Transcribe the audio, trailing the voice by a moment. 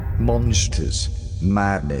monsters,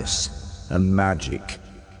 madness, and magic.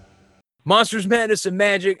 Monsters, Madness, and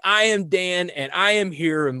Magic. I am Dan, and I am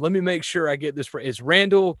here, and let me make sure I get this right. It's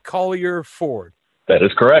Randall Collier Ford. That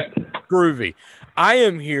is correct. Groovy. I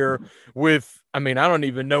am here with, I don't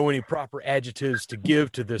even know any proper adjectives to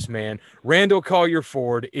give to this man. Randall Collier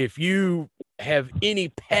Ford, if you have any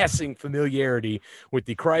passing familiarity with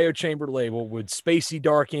the Cryo Chamber label, with spacey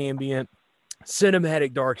dark ambient,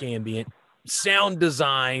 cinematic dark ambient, sound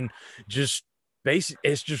design, just basic,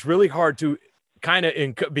 it's just really hard to kind of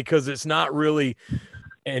because it's not really,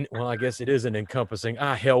 and well, I guess it isn't encompassing.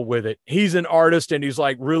 Hell with it. He's an artist and he's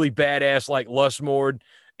like really badass, like Lustmord,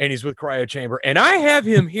 and he's with Cryo Chamber. And I have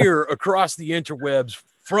him here across the interwebs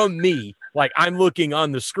from me, like I'm looking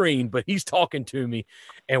on the screen, but he's talking to me.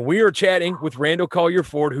 And we are chatting with Randall Collier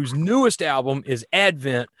Ford, whose newest album is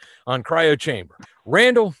Advent on Cryo Chamber.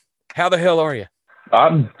 Randall, how the hell are you?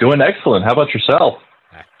 I'm doing excellent. How about yourself?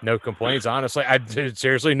 No complaints, honestly.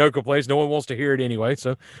 Seriously, no complaints. No one wants to hear it anyway.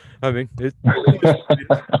 So, how's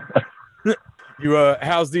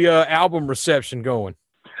the album reception going?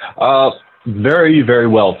 Very, very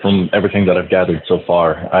well from everything that I've gathered so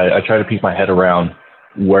far. I try to peek my head around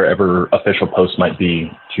wherever official posts might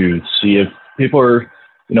be to see if people are,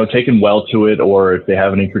 taking well to it or if they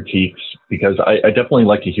have any critiques, because I definitely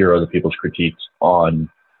like to hear other people's critiques on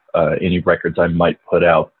any records I might put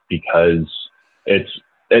out, because it's,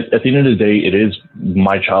 at the end of the day, it is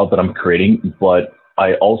my child that I'm creating, but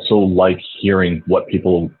I also like hearing what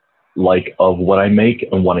people like of what I make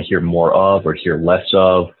and want to hear more of or hear less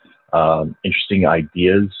of, interesting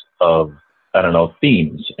ideas of,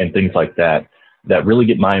 themes and things like that, that really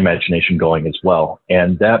get my imagination going as well.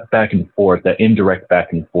 And that back and forth, that indirect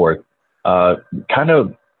back and forth, kind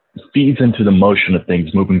of feeds into the motion of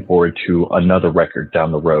things moving forward to another record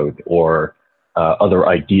down the road or other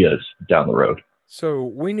ideas down the road. So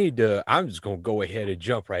we need to, I'm just going to go ahead and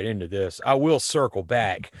jump right into this. I will circle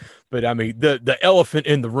back, but the elephant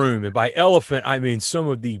in the room, and by elephant, some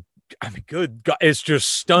of the, good God, it's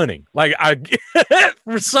just stunning. Like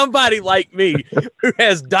for somebody like me who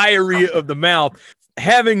has diarrhea of the mouth,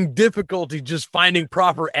 having difficulty just finding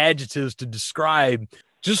proper adjectives to describe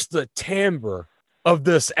just the timbre of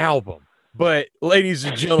this album. But ladies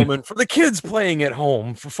and gentlemen, for the kids playing at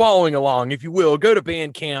home, for following along, if you will, go to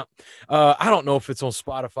Bandcamp. I don't know if it's on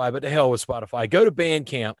Spotify, but the hell with Spotify. Go to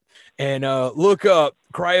Bandcamp and look up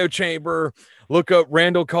Cryo Chamber, look up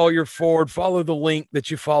Randall Collier Ford, follow the link that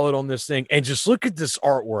you followed on this thing, and just look at this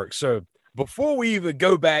artwork. So before we even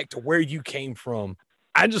go back to where you came from,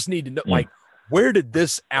 I just need to know, where did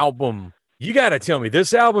this album... You got to tell me,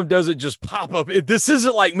 this album doesn't just pop up. This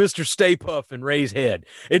isn't like Mr. Stay Puft and Ray's Head.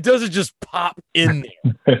 It doesn't just pop in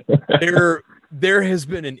there. There has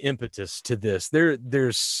been an impetus to this.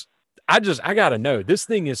 I got to know. This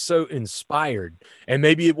thing is so inspired, and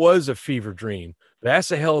maybe it was a fever dream. That's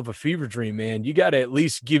a hell of a fever dream, man. You got to at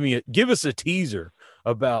least give us a teaser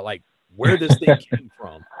about like where this thing came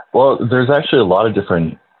from. Well, there's actually a lot of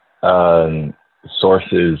different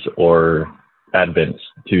sources or advents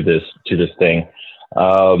to this thing.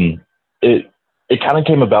 It kind of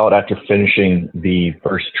came about after finishing the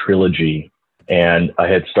first trilogy, and I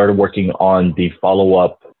had started working on the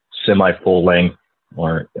follow-up semi-full length,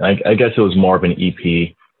 or I guess it was more of an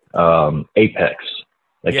EP, Apex,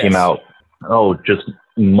 that came out just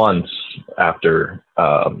months after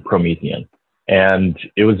Promethean. And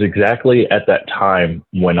it was exactly at that time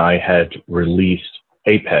when I had released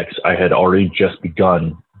Apex. I had already just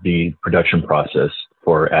begun the production process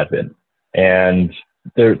for Advent. And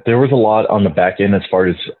there was a lot on the back end as far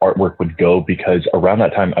as artwork would go, because around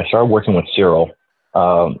that time I started working with Cyril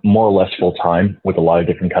more or less full time with a lot of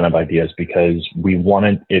different kind of ideas, because we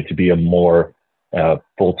wanted it to be a more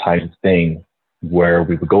full-time thing where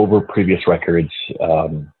we would go over previous records,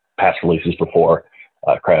 past releases before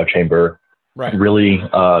Cryo Chamber, really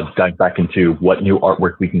dive back into what new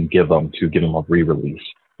artwork we can give them to give them a re-release,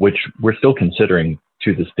 which we're still considering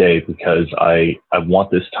to this day, because I want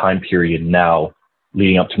this time period now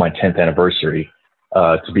leading up to my 10th anniversary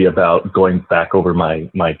to be about going back over my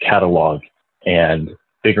catalog and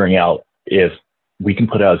figuring out if we can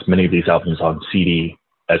put out as many of these albums on CD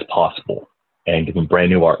as possible and give them brand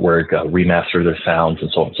new artwork, remaster their sounds, and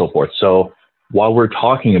so on and so forth. So while we're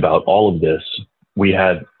talking about all of this, we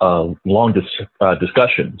had long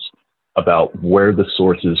discussions about where the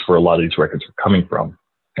sources for a lot of these records were coming from.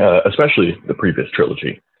 Especially the previous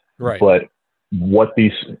trilogy, but what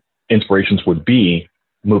these inspirations would be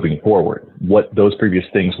moving forward, what those previous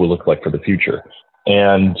things will look like for the future.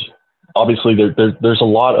 And obviously there's a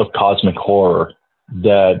lot of cosmic horror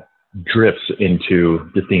that drifts into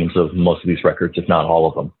the themes of most of these records, if not all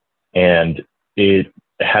of them. And it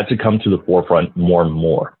had to come to the forefront more and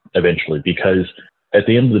more eventually, because at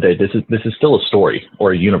the end of the day, this is still a story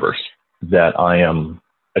or a universe that I am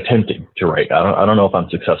attempting to write. I don't know if I'm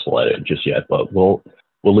successful at it just yet, but we'll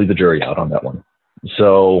leave the jury out on that one.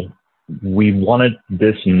 So we wanted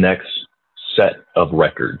this next set of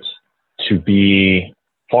records to be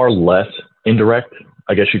far less indirect,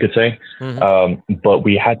 I guess you could say. But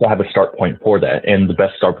we had to have a start point for that. And the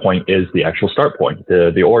best start point is the actual start point,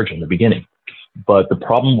 the origin, the beginning. But the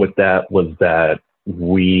problem with that was that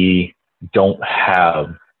we don't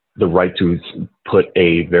have the right to put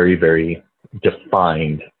a very, very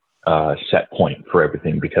defined set point for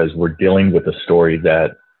everything, because we're dealing with a story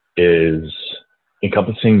that is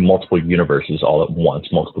encompassing multiple universes all at once,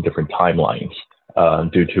 multiple different timelines,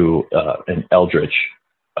 due to an eldritch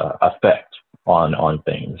effect on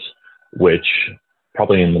things, which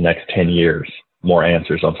probably in the next 10 years, more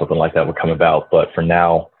answers on something like that would come about. But for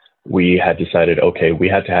now, we had decided, okay, we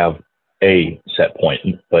had to have a set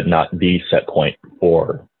point, but not the set point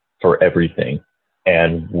for everything.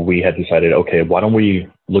 And we had decided, okay, why don't we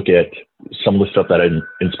look at some of the stuff that had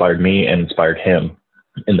inspired me and inspired him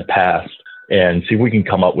in the past, and see if we can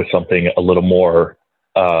come up with something a little more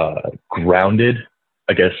grounded,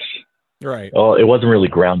 I guess. Right. Well, it wasn't really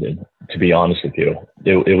grounded, to be honest with you.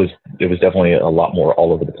 It was definitely a lot more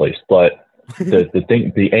all over the place. But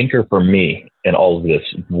the anchor for me in all of this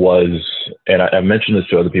was, and I mentioned this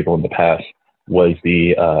to other people in the past, was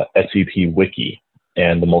the SCP Wiki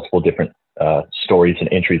and the multiple different stories and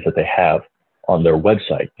entries that they have on their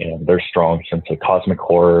website, and their strong sense of cosmic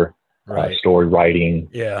horror, story writing,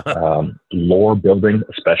 lore building,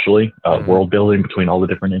 especially world building between all the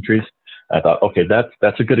different entries. I thought, okay,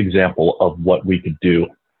 that's a good example of what we could do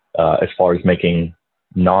as far as making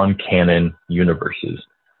non-canon universes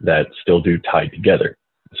that still do tie together.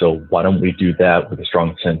 So why don't we do that with a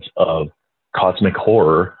strong sense of cosmic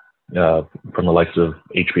horror from the likes of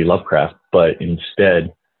H.P. Lovecraft, but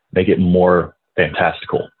instead make it more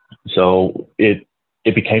fantastical. So it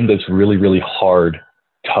became this really, really hard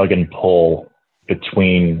tug and pull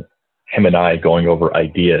between him and I, going over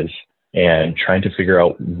ideas and trying to figure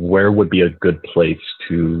out where would be a good place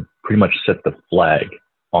to pretty much set the flag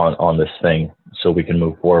on this thing so we can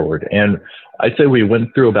move forward. And I'd say we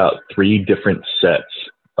went through about 3 different sets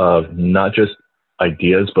of not just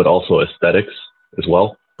ideas, but also aesthetics as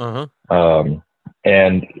well.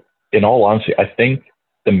 And in all honesty, I think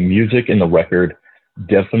the music in the record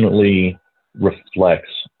definitely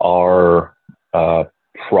reflects our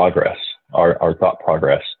progress, our thought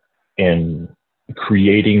progress in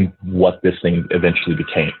creating what this thing eventually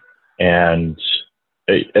became. And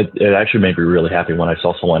it actually made me really happy when I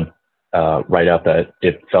saw someone write out that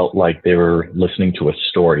it felt like they were listening to a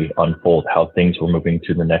story unfold, how things were moving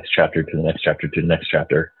to the next chapter, to the next chapter, to the next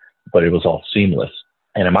chapter, but it was all seamless.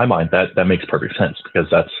 And in my mind, that makes perfect sense, because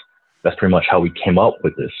that's pretty much how we came up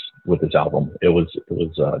with this album. It was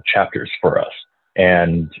chapters for us,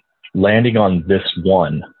 and landing on this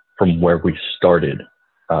one from where we started,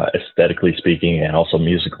 aesthetically speaking and also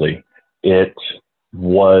musically, it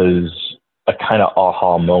was a kind of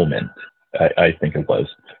aha moment. I think it was,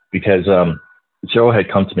 because Joe had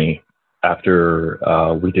come to me after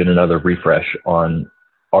we did another refresh on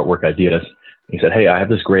artwork ideas. He said, "Hey, I have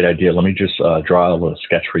this great idea. Let me just draw a little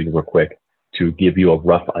sketch for you real quick to give you a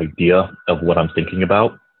rough idea of what I'm thinking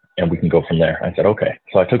about, and we can go from there." I said, "Okay."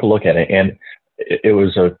 So I took a look at it, and it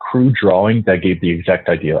was a crude drawing that gave the exact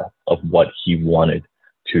idea of what he wanted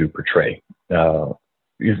to portray.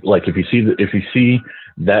 Like if you see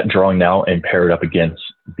that drawing now and pair it up against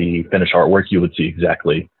the finished artwork, you would see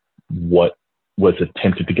exactly what was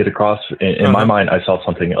attempted to get across. In my mind, I saw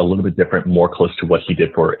something a little bit different, more close to what he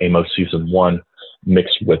did for Amos Season 1,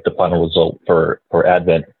 mixed with the final result for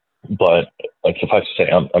Advent. But like, suffice to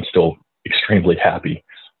say, I'm still extremely happy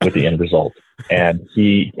with the end result. And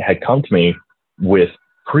he had come to me with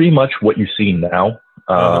pretty much what you see now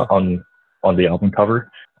on the album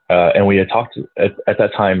cover. And we had talked at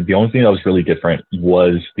that time. The only thing that was really different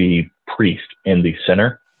was the priest in the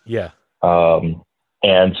center. Yeah.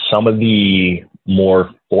 And some of the more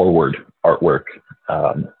forward artwork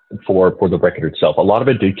for the record itself. A lot of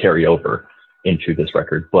it did carry over into this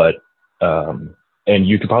record, but and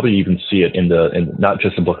you could probably even see it in not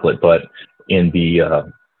just the booklet, but in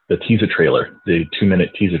the teaser trailer, the 2-minute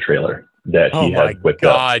teaser trailer that he had whipped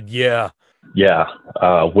up. Oh my God, yeah. Yeah,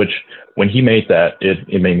 which when he made that,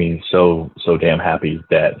 it made me so damn happy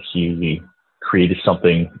that he created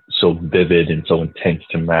something so vivid and so intense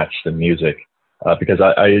to match the music. Because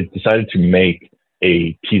I decided to make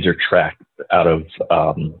a teaser track out of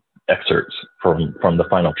excerpts from the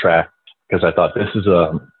final track, because I thought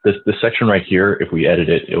this section right here, if we edit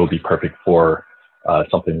it, it would be perfect for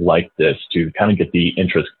something like this to kind of get the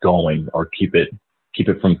interest going or keep it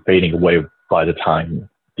from fading away by the time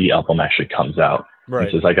the album actually comes out. Right.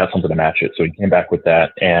 He says, I got something to match it. So he came back with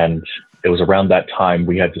that. And it was around that time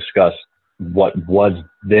we had discussed what was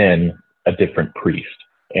then a different priest.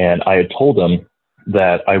 And I had told him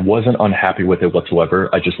that I wasn't unhappy with it whatsoever.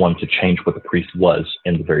 I just wanted to change what the priest was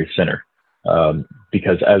in the very center.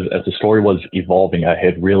 Because as the story was evolving, I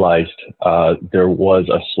had realized there was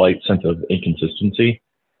a slight sense of inconsistency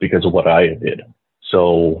because of what I did.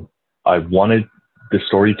 So I wanted the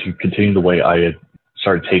story to continue the way I had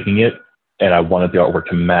started taking it, and I wanted the artwork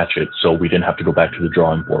to match it, so we didn't have to go back to the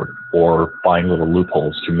drawing board or find little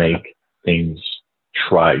loopholes to make things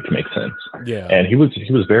try to make sense. Yeah. And he was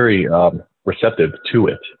very receptive to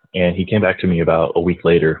it, and he came back to me about a week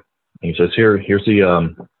later, and he says, "Here's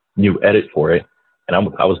the new edit for it." And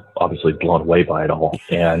I was obviously blown away by it all.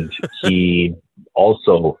 And he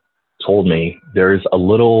also told me there's a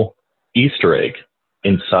little Easter egg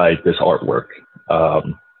inside this artwork.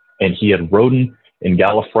 And he had Rodin and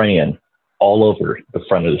Gallifreyan all over the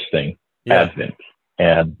front of this thing, Advent.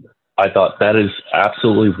 And I thought that is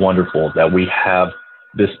absolutely wonderful that we have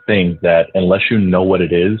this thing that unless you know what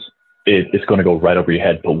it is, it's going to go right over your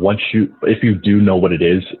head. But if you do know what it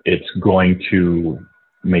is, it's going to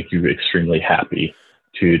make you extremely happy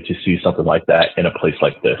to see something like that in a place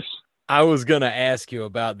like this. I was gonna ask you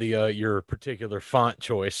about the your particular font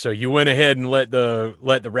choice. So you went ahead and let the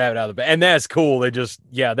rabbit out of the bag, and that's cool. They just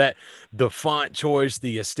that the font choice,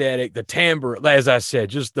 the aesthetic, the timbre, as I said,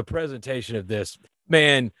 just the presentation of this,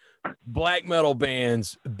 man. Black metal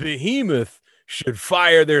bands, Behemoth should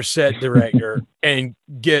fire their set director and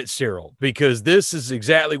get Cyril, because this is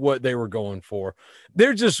exactly what they were going for.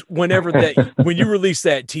 They're just when you release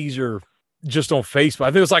that teaser just on Facebook, I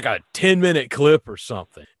think it was like a 10-minute clip or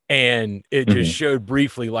something. And it just showed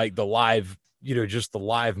briefly like the live, just the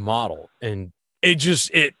live model. And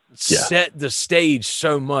it set the stage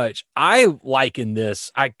so much. I liken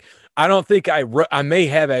this. I don't think I may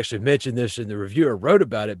have actually mentioned this in the review or wrote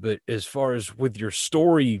about it, but as far as with your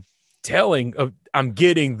storytelling, I'm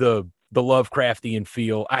getting the Lovecraftian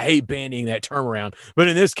feel. I hate bandying that term around, but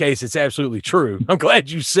in this case, it's absolutely true. I'm glad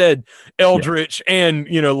you said Eldritch and,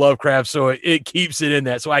 Lovecraft, so it keeps it in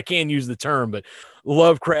that. So I can use the term, but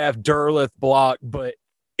Lovecraft, Derleth, Block, but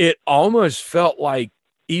it almost felt like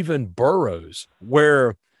even Burroughs,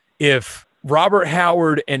 where if Robert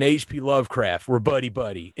Howard and H.P. Lovecraft were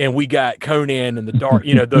buddy, and we got Conan and the Dark,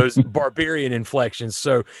 those barbarian inflections.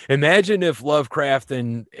 So imagine if Lovecraft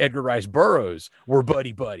and Edgar Rice Burroughs were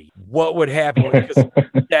buddy. What would happen? Because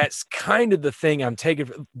that's kind of the thing I'm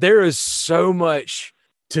taking. There is so much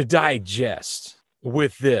to digest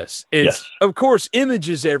with this. It's of course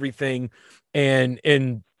images everything,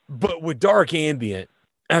 but with dark ambient,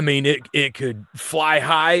 I mean, it could fly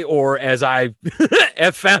high, or as I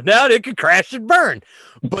have found out, it could crash and burn.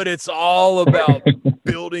 But it's all about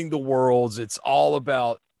building the worlds. It's all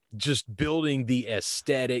about just building the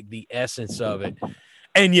aesthetic, the essence of it.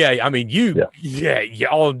 And I mean,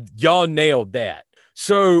 y'all nailed that.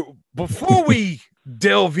 So before we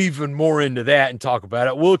delve even more into that and talk about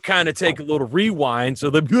it, we'll kind of take a little rewind. So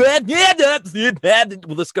let's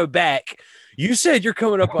go back. You said you're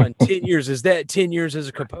coming up on 10 years. Is that 10 years as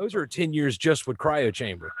a composer or 10 years just with Cryo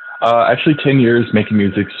Chamber? Actually, 10 years making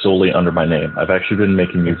music solely under my name. I've actually been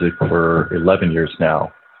making music for 11 years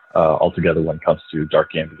now, altogether when it comes to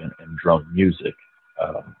dark ambient and drone music.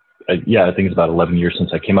 I think it's about 11 years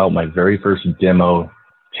since I came out with my very first demo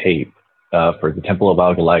tape for the Temple of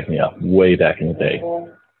Algalagnia way back in the day.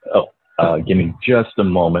 Give me just a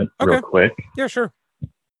moment real quick. Yeah, sure.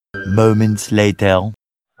 Moments later.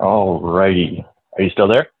 All righty. Are you still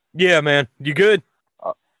there? Yeah, man. You good?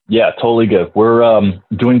 Yeah, totally good. We're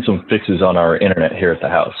doing some fixes on our internet here at the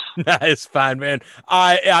house. It's fine, man.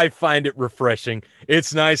 I find it refreshing.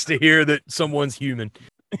 It's nice to hear that someone's human.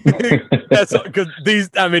 That's because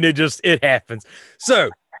it happens. So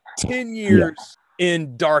 10 years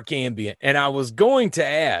in dark ambient. And I was going to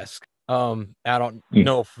ask, I don't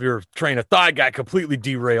know if your train of thought got completely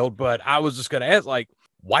derailed, but I was just going to ask, like,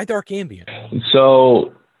 why dark ambient?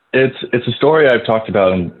 So it's a story I've talked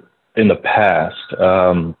about in the past.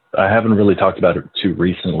 I haven't really talked about it too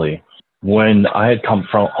recently. When I had come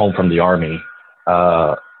home from the Army,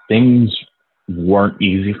 things weren't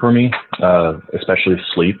easy for me, especially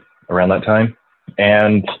sleep around that time.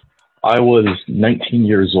 And I was 19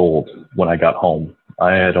 years old when I got home.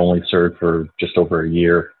 I had only served for just over a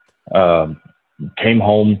year. Came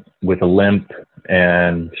home with a limp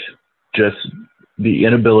and just the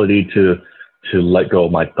inability to to let go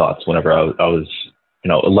of my thoughts whenever I was,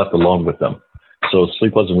 left alone with them. So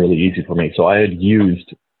sleep wasn't really easy for me. So I had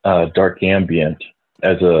used dark ambient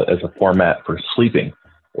as a format for sleeping,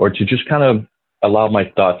 or to just kind of allow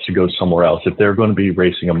my thoughts to go somewhere else. If they're going to be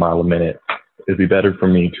racing a mile a minute, it'd be better for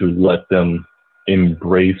me to let them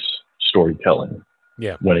embrace storytelling.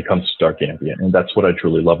 Yeah. When it comes to dark ambient, and that's what I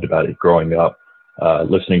truly loved about it growing up,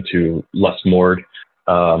 listening to Les Mord,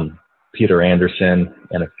 Peter Anderson,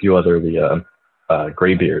 and a few other of the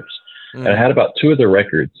Graybeards. And I had about 2 of their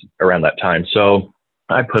records around that time. So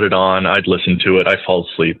I put it on, I'd listen to it, I'd fall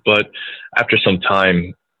asleep. But after some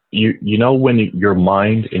time, you know, when your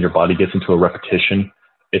mind and your body gets into a repetition,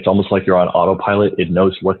 it's almost like you're on autopilot. It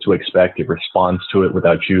knows what to expect. It responds to it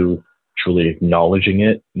without you truly acknowledging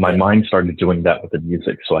it. My mind started doing that with the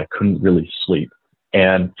music, so I couldn't really sleep.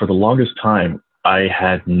 And for the longest time, I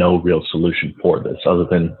had no real solution for this other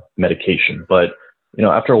than medication. But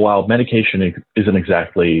after a while, medication isn't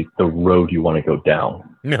exactly the road you want to go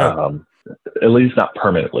down, at least not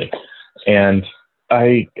permanently. And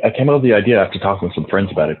I came up with the idea after talking with some friends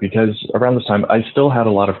about it, because around this time, I still had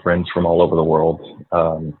a lot of friends from all over the world,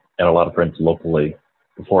 and a lot of friends locally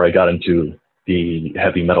before I got into the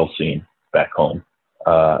heavy metal scene back home.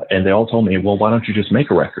 And they all told me, well, why don't you just make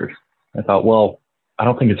a record? I thought, well, I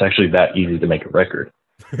don't think it's actually that easy to make a record.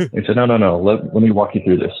 They said, no, let me walk you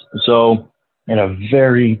through this. So in a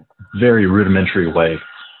very, very rudimentary way,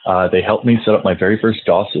 they helped me set up my very first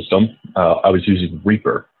DAW system. I was using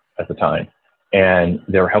Reaper at the time, and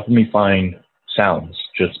they were helping me find sounds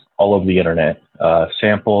just all over the internet,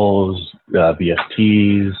 samples,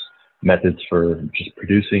 VSTs, methods for just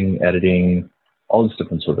producing, editing, all this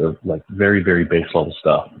different sort of like very, very base level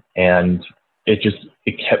stuff. And it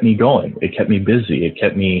kept me going. It kept me busy. It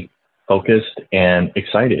kept me focused and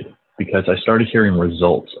excited, because I started hearing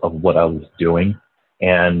results of what I was doing,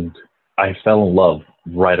 and I fell in love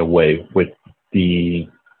right away with the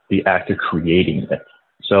act of creating it.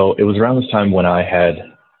 So it was around this time when I had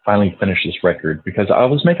finally finished this record, because I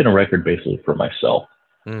was making a record basically for myself.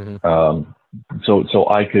 So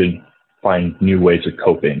I could find new ways of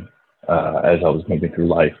coping as I was moving through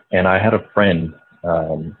life. And I had a friend,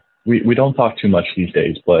 we don't talk too much these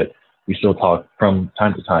days, but we still talk from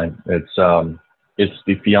time to time. It's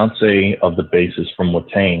the fiance of the bassist from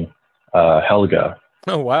Wu-Tang, Helga.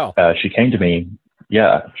 Oh, wow. She came to me.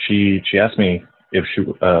 Yeah. She asked me if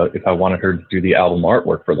I wanted her to do the album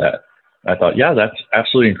artwork for that. I thought, yeah, that's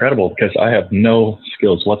absolutely incredible, because I have no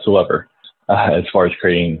skills whatsoever as far as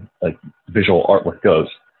creating like visual artwork goes.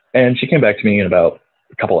 And she came back to me in about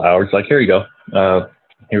a couple of hours, like, here you go.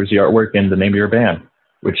 Here's the artwork and the name of your band,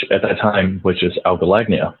 which at that time was just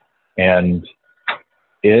Algolagnia. And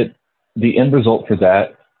the end result for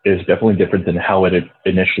that is definitely different than how it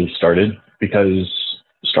initially started, because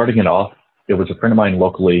starting it off, it was a friend of mine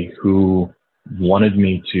locally who wanted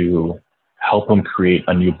me to help him create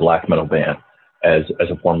a new black metal band as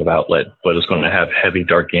a form of outlet, but it's going to have heavy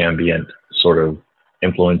dark ambient sort of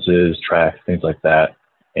influences, tracks, things like that.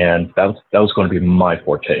 And that was going to be my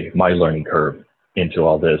forte, my learning curve into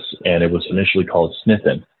all this. And it was initially called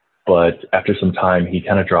Sniffin'. But after some time, he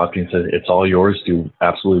kind of dropped and said, it's all yours. Do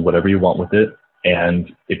absolutely whatever you want with it. And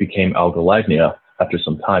it became Algolagnia after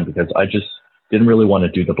some time, because I just didn't really want to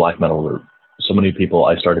do the black metal route. So many people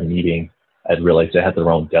I started meeting, I'd realized they had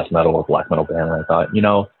their own death metal or black metal band. And I thought,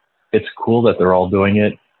 it's cool that they're all doing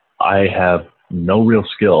it. I have no real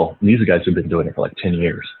skill. And these guys have been doing it for like 10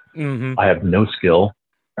 years. I have no skill.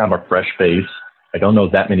 I'm a fresh face. I don't know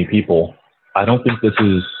that many people. I don't think this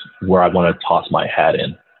is where I want to toss my hat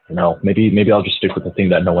in. Maybe I'll just stick with the thing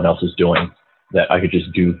that no one else is doing, that I could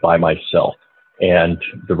just do by myself, and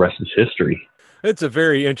the rest is history. It's a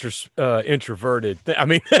very introverted thing. I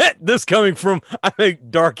mean, this coming from, I make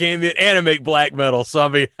dark ambient and I make black metal. So I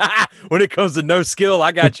mean, when it comes to no skill,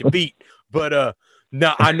 I got you beat. But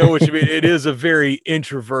no, I know what you mean. It is a very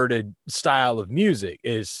introverted style of music.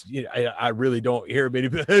 I really don't hear many.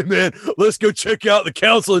 Hey man, let's go check out the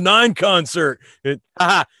Council of Nine concert.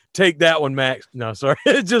 Take that one, Max. No, sorry.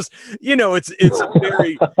 It's just, it's a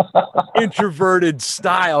very introverted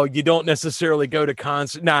style. You don't necessarily go to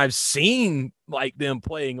concert. Now, I've seen like them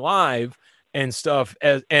playing live and stuff,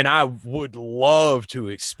 and I would love to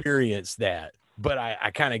experience that. But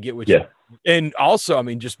I kind of get what you. And also, I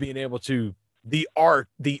mean, just being able to the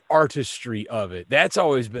artistry of it. That's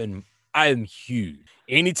always been. I am huge.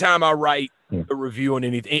 Anytime I write a review on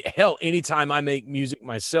anything, hell, anytime I make music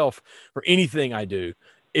myself for anything I do.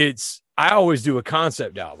 It's I always do a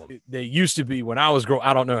concept album. They used to be when I was growing.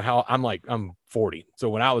 I don't know how I'm 40. So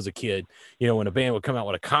when I was a kid, you know, when a band would come out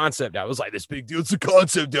with a concept album, it was like this big deal. It's a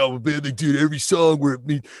concept album, man. They did every song where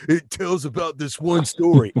it tells about this one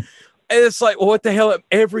story. And it's like, well, what the hell?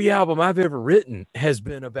 Every album I've ever written has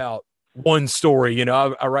been about one story. You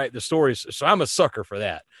know, I write the stories. So I'm a sucker for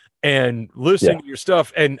that. And listening to your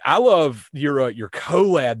stuff, and I love your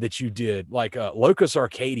collab that you did, like Locus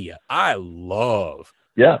Arcadia. I love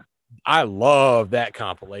that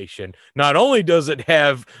compilation. Not only does it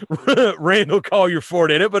have Randall Collier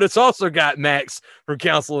Ford in it, but it's also got Max from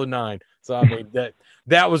Council of Nine. So I mean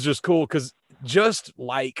that was just cool, because just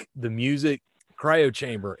like the music, Cryo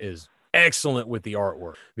Chamber is excellent with the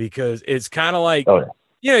artwork, because it's kind of like,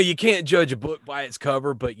 you know, you can't judge a book by its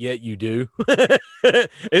cover, but yet you do.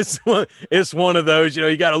 It's one of those, you know,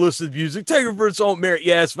 you got to listen to the music, take it for its own merit.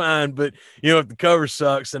 Yeah, it's fine. But, you know, if the cover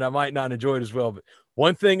sucks, then I might not enjoy it as well. But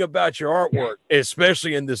one thing about your artwork,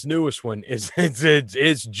 especially in this newest one, is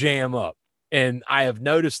it's jam up. And I have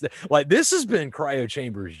noticed that, like, this has been Cryo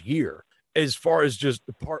Chamber's year as far as just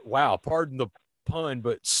pardon the pun,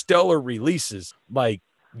 but stellar releases. Like,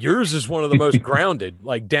 yours is one of the most grounded,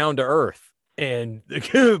 like down to earth. And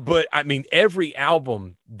but I mean, every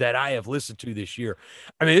album that I have listened to this year,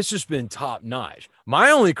 I mean, it's just been top notch.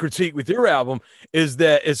 My only critique with your album is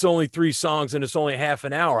that it's only 3 songs and it's only half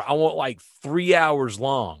an hour. I want like 3 hours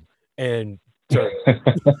long. And so,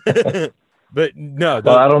 but no,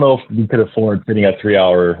 well, I don't know if we could afford putting a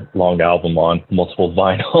 3-hour long album on multiple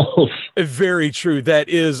vinyls. Very true. That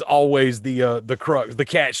is always the crux, the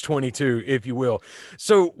catch-22, if you will.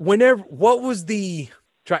 So what was the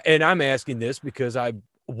and I'm asking this because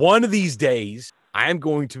one of these days I'm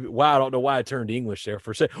going to, I don't know why I turned English there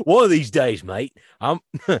for a second. One of these days, mate, I'm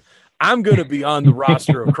going to be on the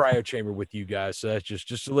roster of Cryo Chamber with you guys. So that's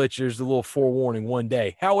just to let you, there's a little forewarning one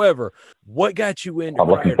day. However, what got you into I'm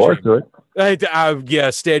looking forward to it. Yeah,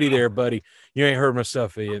 steady there, buddy. You ain't heard my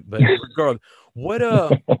stuff yet, but regardless,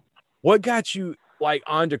 what got you like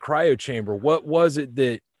onto Cryo Chamber? What was it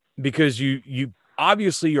that, because you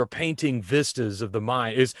obviously you're painting vistas of the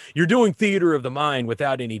mind, you're doing theater of the mind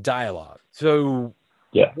without any dialogue. So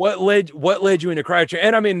yeah, what led you into Cryo Chamber?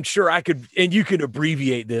 And I mean, sure, I could, and you could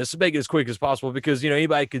abbreviate this, make it as quick as possible, because, you know,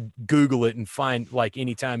 anybody could Google it and find like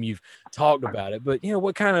anytime you've talked about it. But, you know,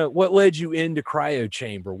 what led you into Cryo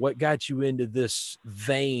Chamber? What got you into this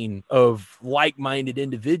vein of like-minded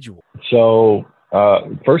individual? So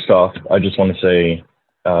first off, I just want to say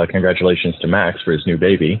congratulations to Max for his new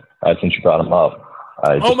baby, since you brought him up.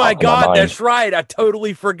 Oh my God, that's right. I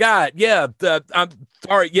totally forgot. Yeah, I'm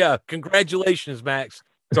sorry. Yeah, congratulations, Max.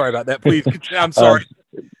 Sorry about that. Please, I'm sorry.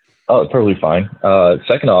 Totally fine.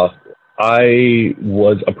 Second off, I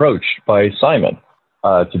was approached by Simon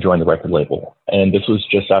to join the record label, and this was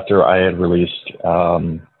just after I had released.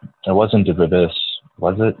 It wasn't Divivis,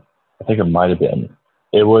 was it? I think it might have been.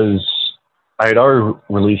 It was. I had already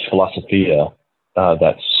released Philosophia,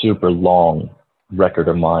 that super long record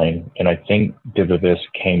of mine, and I think Divivis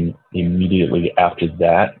came immediately after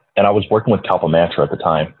that. And I was working with Kalpa Mantra at the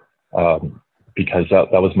time, because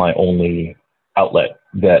that was my only outlet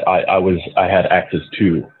that I had access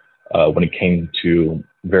to when it came to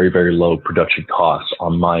very, very low production costs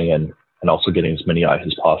on my end, and also getting as many eyes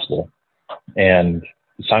as possible. And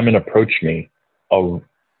Simon approached me.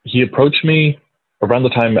 He approached me around the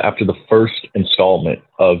time after the first installment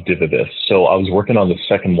of Divivis. So I was working on the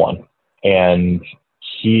second one, and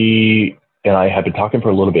he and I had been talking for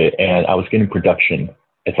a little bit, and I was getting production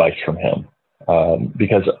advice from him,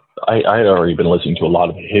 because I had already been listening to a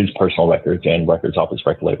lot of his personal records and records off his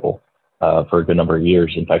record label for a good number of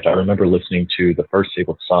years. In fact, I remember listening to the first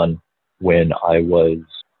Sable Sun when I was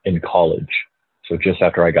in college. So just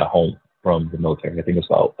after I got home from the military, I think it was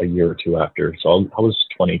about a year or two after. So I was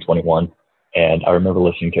 20, 21. And I remember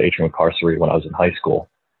listening to Atrium Carcerate when I was in high school.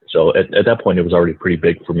 So at that point, it was already pretty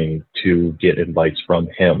big for me to get advice from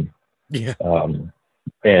him. Yeah.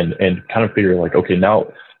 And kind of figure like, okay,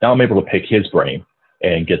 now I'm able to pick his brain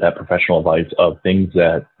and get that professional advice of things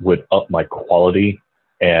that would up my quality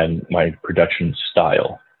and my production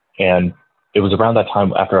style. And it was around that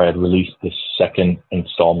time after I had released the second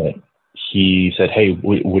installment, he said, hey,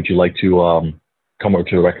 would you like to come over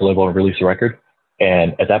to the record label and release a record?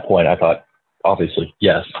 And at that point, I thought, obviously,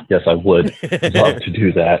 yes, I would love to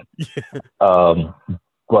do that.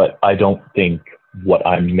 But I don't think what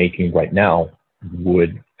I'm making right now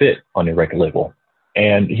would fit on a record label.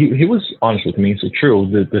 And he was honest with me. So true,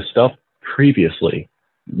 the stuff previously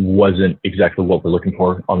wasn't exactly what we're looking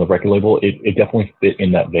for on the record label. It definitely fit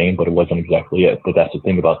in that vein, but it wasn't exactly it. But that's the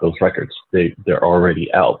thing about those records. They're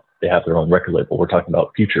already out. They have their own record label. We're talking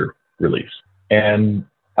about future release. And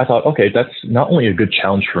I thought, okay, that's not only a good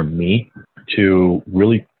challenge for me to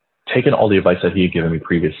really take in all the advice that he had given me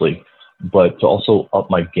previously, but to also up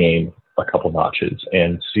my game a couple notches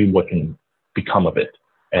and see what can become of it.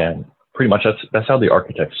 And pretty much that's how the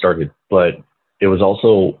Architect started. But it was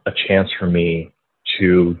also a chance for me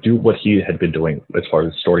to do what he had been doing as far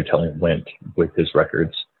as storytelling went with his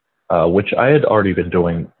records, which I had already been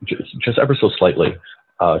doing just ever so slightly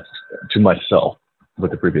to myself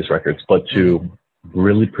with the previous records, but to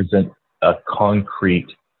really present a concrete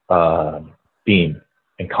theme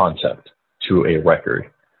and concept to a record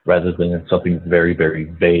rather than something very, very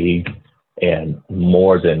vague and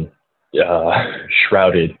more than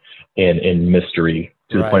shrouded in mystery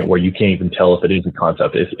to the point where you can't even tell if it is a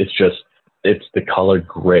concept. It's the color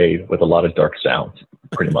gray with a lot of dark sounds,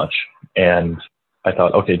 pretty much. And I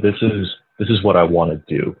thought, okay, this is what I want to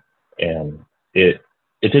do. And it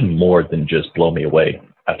did more than just blow me away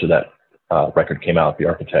after that record came out, The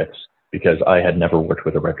Architects, because I had never worked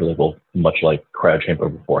with a record label much like Cryo Chamber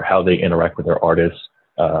before. How they interact with their artists,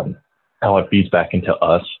 how it feeds back into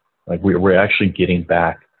us. Like we're actually getting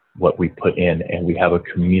back what we put in, and we have a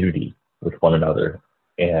community with one another.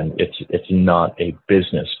 And it's not a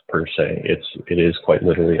business per se. It is quite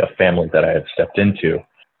literally a family that I had stepped into,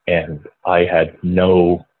 and I had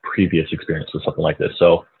no previous experience with something like this.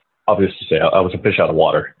 So obvious to say, I was a fish out of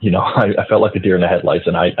water. You know, I felt like a deer in the headlights,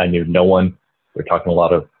 and I knew no one. They're talking a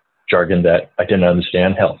lot of jargon that I didn't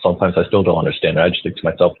understand. Hell, sometimes I still don't understand it. I just think to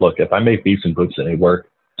myself, look, if I make beats and boots any work,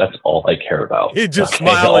 that's all I care about. You just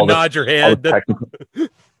smile and nod your head.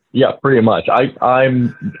 Yeah, pretty much.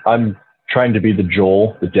 I'm trying to be the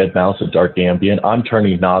Joel, the dead mouse of Dark Ambient. I'm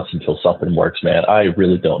turning knobs until something works, man. I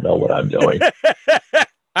really don't know what I'm doing.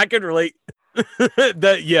 I can relate.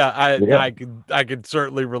 I could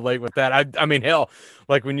certainly relate with that. I mean, hell,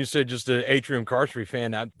 like when you said just an Atrium Carcery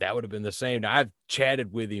fan, that would have been the same. Now, I've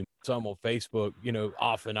chatted with him some on Facebook, you know,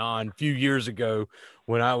 off and on a few years ago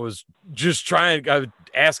when I was just I was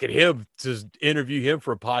asking him to interview him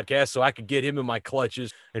for a podcast so I could get him in my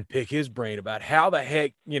clutches and pick his brain about how the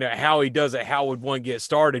heck, you know, how he does it, how would one get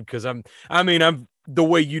started? Because I'm the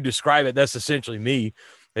way you describe it, that's essentially me,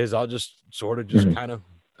 is I'll just sort of just kind of,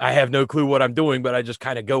 I have no clue what I'm doing, but I just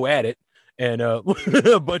kind of go at it, and a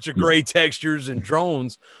bunch of gray textures and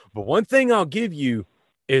drones. But one thing I'll give you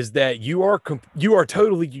is that you are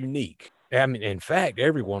totally unique. I mean, in fact,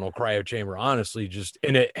 everyone on Cryo Chamber, honestly,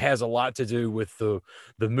 and it has a lot to do with the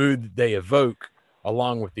mood that they evoke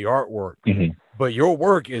along with the artwork. Mm-hmm. But your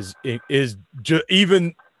work is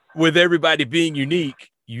even with everybody being unique,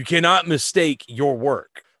 you cannot mistake your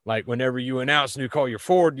work. Like whenever you announce New Collier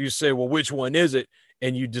Ford, you say, well, which one is it?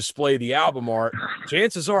 And you display the album art,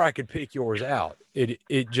 chances are I could pick yours out. It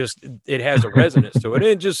has a resonance to it.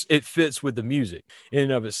 And it fits with the music in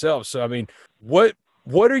and of itself. So, I mean, what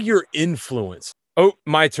are your influence? Oh,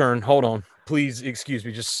 my turn. Hold on. Please excuse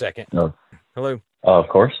me just a second. No. Hello? Of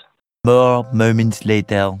course. More moments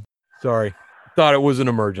later. Sorry. Thought it was an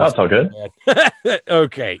emergency. That's all good.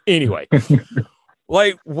 Okay. Anyway,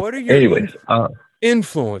 like, what are your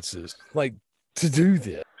influences like to do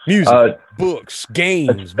this? Music, books,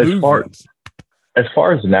 games, movies. As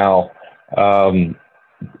far as now,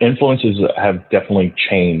 influences have definitely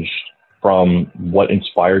changed from what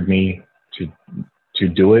inspired me to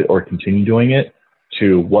do it or continue doing it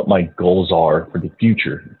to what my goals are for the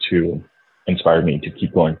future to inspire me to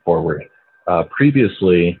keep going forward.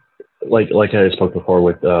 Previously, like I spoke before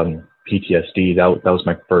with PTSD, that was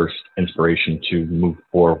my first inspiration to move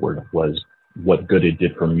forward, was what good it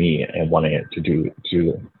did for me and wanting it to do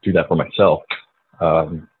that for myself.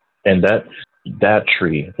 And that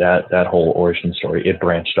tree, that whole origin story, it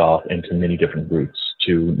branched off into many different routes,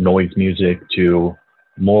 to noise music, to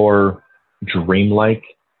more dreamlike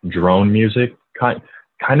drone music, kind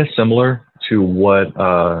of similar to what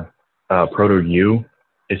Proto U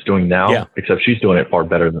is doing now, except she's doing it far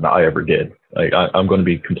better than I ever did. Like I'm going to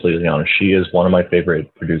be completely honest, she is one of my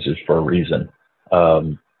favorite producers for a reason.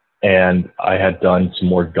 And I had done some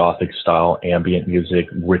more gothic style ambient music,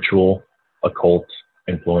 ritual, occult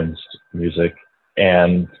influenced music.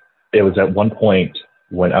 And it was at one point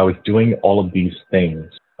when I was doing all of these things,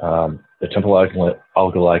 the Temple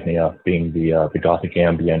Algalagnia being the gothic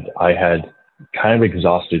ambient, I had kind of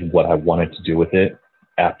exhausted what I wanted to do with it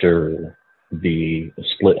after the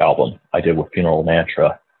Split album I did with Funeral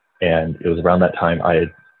Mantra. And it was around that time I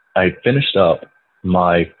had finished up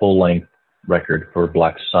my full-length record for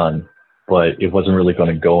Black Sun, but it wasn't really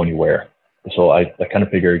going to go anywhere. So I kind of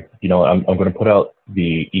figured, you know, I'm going to put out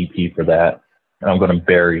the EP for that, and I'm going to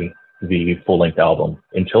bury the full-length album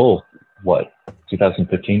until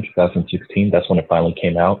 2015, 2016. That's when it finally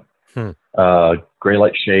came out. Hmm. Gray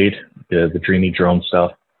Light Shade, the dreamy drone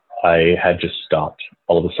stuff, I had just stopped.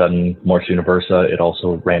 All of a sudden, Morse Universa, it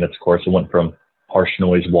also ran its course. It went from harsh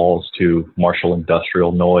noise walls to martial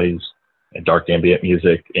industrial noise and dark ambient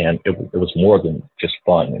music, and it was more than just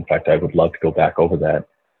fun. In fact, I would love to go back over that.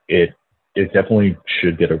 It definitely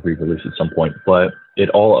should get a re-release at some point, but it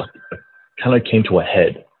all kind of came to a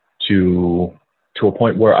head to a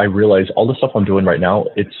point where I realized all the stuff I'm doing right now,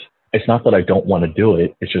 it's not that I don't want to do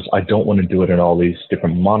it. It's just I don't want to do it in all these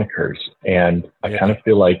different monikers. And I kind of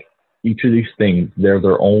feel like each of these things, they're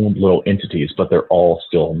their own little entities, but they're all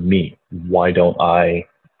still me. Why don't I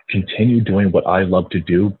continue doing what I love to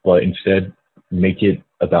do, but instead make it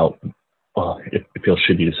about, it feels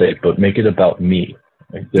shitty to say it, but make it about me.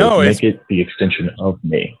 Make it the extension of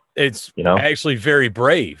me. It's actually very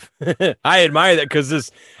brave. I admire that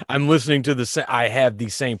because I'm listening to I have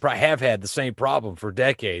had the same problem for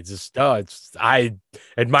decades. I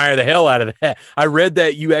admire the hell out of that. I read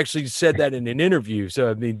that you actually said that in an interview.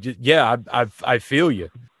 So I mean, I feel you.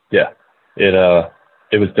 Yeah,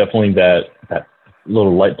 it was definitely that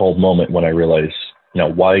little light bulb moment when I realized,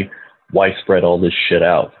 why spread all this shit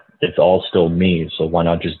out? It's all still me. So why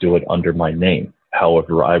not just do it under my name?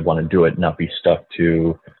 However I want to do it, not be stuck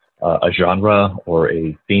to a genre or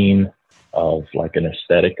a theme of like an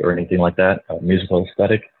aesthetic or anything like that, a musical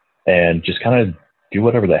aesthetic, and just kind of do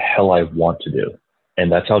whatever the hell I want to do.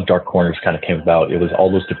 And that's how Dark Corners kind of came about. It was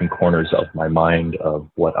all those different corners of my mind of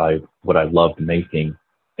what I loved making,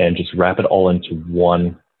 and just wrap it all into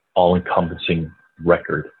one all-encompassing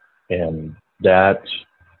record. And that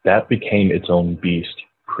became its own beast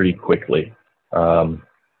pretty quickly.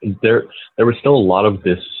 There was still a lot of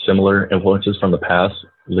this similar influences from the past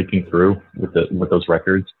leaking through with those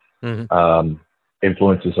records. Mm-hmm.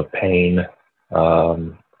 Influences of Pain,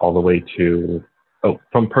 all the way to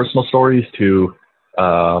from personal stories to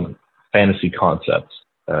fantasy concepts,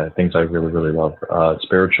 things I really, really love,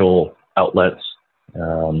 spiritual outlets,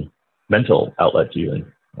 mental outlets,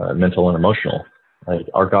 even mental and emotional. Like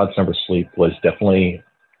Our Gods Never Sleep was definitely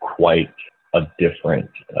quite a different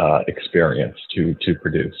experience to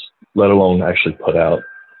produce, let alone actually put out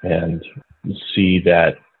and see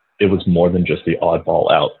that it was more than just the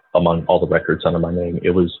oddball out among all the records under my name.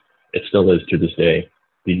 It still is to this day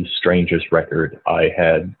the strangest record I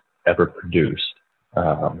had ever produced.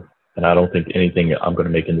 And I don't think anything I'm going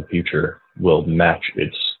to make in the future will match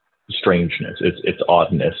its strangeness, its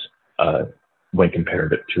oddness, when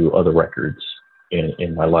compared to other records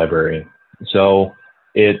in my library. So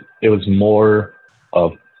it was more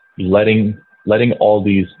of letting all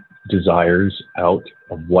these desires out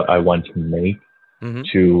of what I want to make, mm-hmm.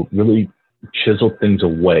 to really chisel things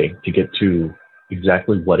away to get to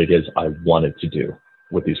exactly what it is I wanted to do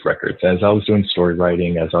with these records. As I was doing story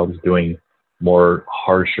writing, as I was doing more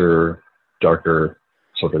harsher, darker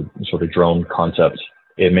sort of drone concepts,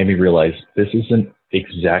 it made me realize this isn't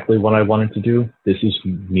exactly what I wanted to do. This is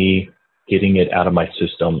me getting it out of my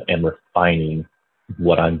system and refining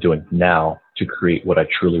what I'm doing now to create what I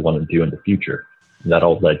truly want to do in the future. And that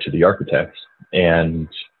all led to The Architects. And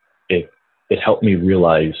it helped me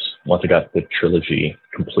realize, once I got the trilogy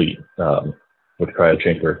complete with Cryo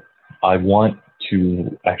Chamber, I want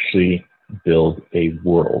to actually build a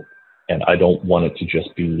world. And I don't want it to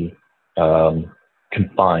just be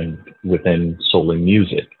confined within solely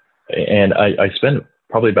music. And I spent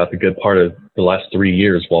probably about the good part of the last 3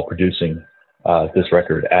 years while producing this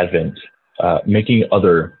record, Advent, making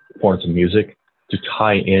other forms of music to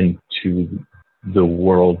tie into the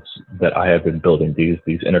worlds that I have been building,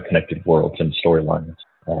 these interconnected worlds and storylines.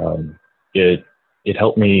 It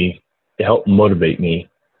helped motivate me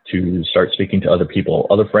to start speaking to other people,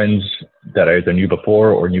 other friends that I either knew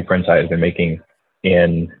before or new friends I had been making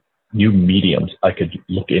in new mediums I could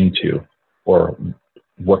look into or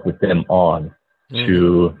work with them on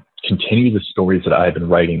to continue the stories that I had been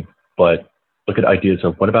writing, but look at ideas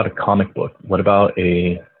of what about a comic book? What about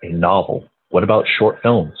a novel? What about short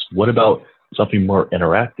films? What about something more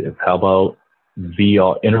interactive? How about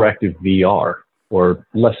VR, interactive VR, or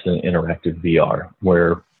less than interactive VR,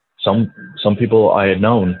 where some people I had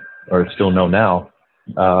known or still know now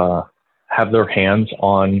have their hands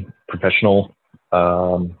on professional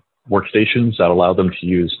workstations that allow them to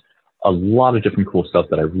use a lot of different cool stuff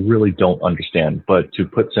that I really don't understand. But to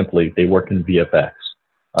put simply, they work in VFX.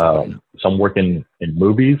 Some work in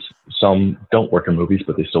movies, some don't work in movies,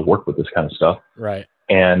 but they still work with this kind of stuff. Right.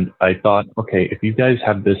 And I thought, okay, if you guys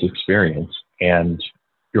have this experience and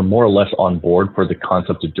you're more or less on board for the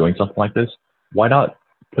concept of doing something like this, why not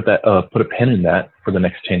put a pin in that for the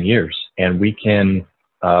next 10 years? And we can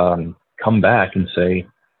come back and say,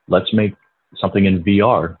 let's make something in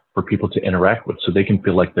VR for people to interact with, so they can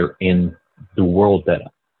feel like they're in the world that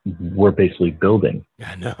we're basically building.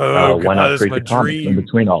 I know. Why not that's create my the comics in dream.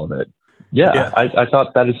 between all of it? Yeah. I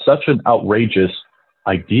thought that is such an outrageous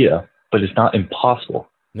idea, but it's not impossible.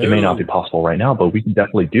 It may not be possible right now, but we can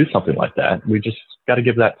definitely do something like that. We just got to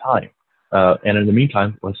give that time. And in the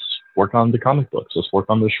meantime, let's work on the comic books. Let's work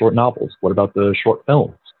on the short novels. What about the short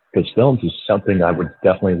films? Because films is something I would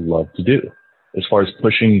definitely love to do, as far as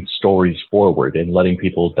pushing stories forward and letting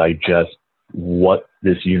people digest what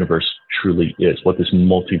this universe truly is, what this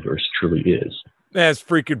multiverse truly is. That's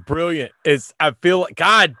freaking brilliant. I feel like,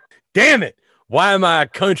 God damn it. Why am I a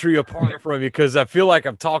country apart from you? Because I feel like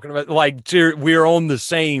I'm talking about, like, we're on the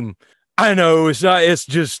same. I know it's not, it's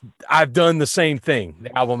just, I've done the same thing.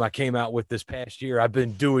 The album I came out with this past year, I've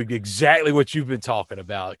been doing exactly what you've been talking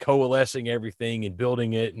about, coalescing everything and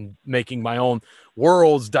building it and making my own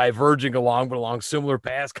worlds diverging along similar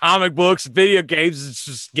paths, comic books, video games. It's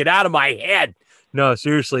just get out of my head. No,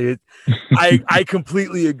 seriously. I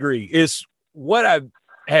completely agree. It's what I've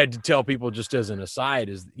had to tell people just as an aside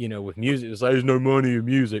is, with music, it's like, there's no money in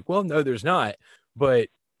music. Well, no, there's not, but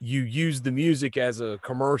you use the music as a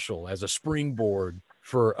commercial, as a springboard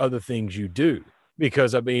for other things you do.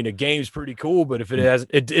 Because a game's pretty cool, but if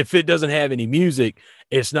it doesn't have any music,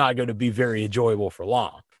 it's not going to be very enjoyable for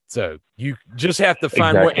long. So you just have to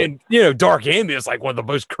find what, and dark ambient is like one of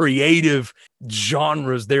the most creative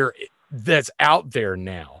genres that's out there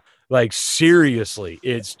now. Like, seriously,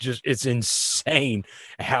 it's insane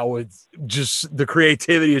how it's just, the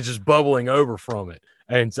creativity is just bubbling over from it.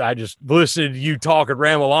 And so I just listened to you talk and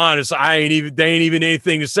ramble on. They ain't even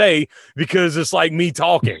anything to say, because it's like me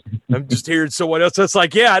talking. I'm just hearing someone else. It's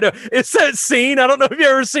like, yeah, I know. It's that scene. I don't know if you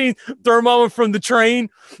ever seen Thermoma from the Train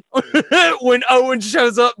when Owen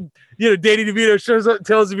shows up, Danny DeVito shows up and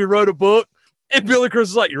tells him he wrote a book. And Billy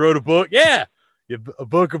Crystal's like, you wrote a book? Yeah. A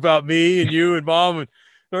book about me and you and Mom and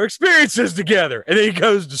our experiences together. And then he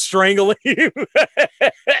goes to strangling him.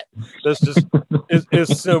 That's just,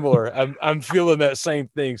 it's similar. I'm feeling that same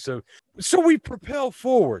thing. So we propel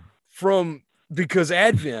forward because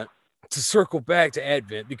Advent, to circle back to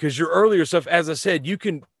Advent, because your earlier stuff, as I said, you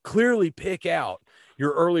can clearly pick out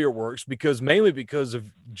your earlier works mainly because of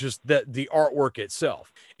just the artwork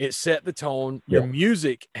itself. It set the tone. Your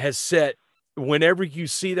music has set. Whenever you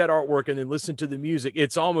see that artwork and then listen to the music,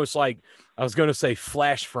 it's almost like, I was going to say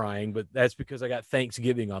flash frying, but that's because I got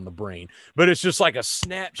Thanksgiving on the brain. But it's just like a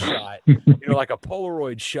snapshot, like a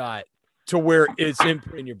Polaroid shot, to where it's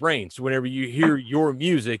in your brain. So whenever you hear your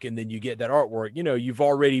music and then you get that artwork, you've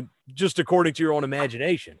already, just according to your own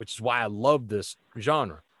imagination, which is why I love this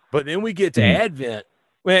genre. But then we get to Advent,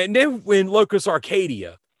 and then when Locus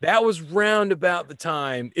Arcadia, that was round about the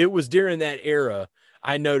time, it was during that era,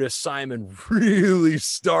 I noticed Simon really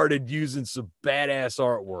started using some badass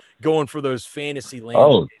artwork, going for those fantasy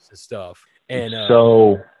landscapes and stuff. And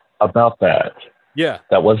so about that,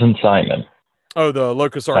 that wasn't Simon. Oh, the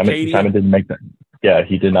Locus Arcadia. Simon didn't make that. Yeah,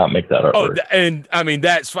 he did not make that artwork. Oh, and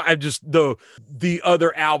that's fine. Just the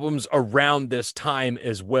other albums around this time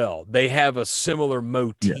as well, they have a similar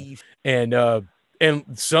motif, and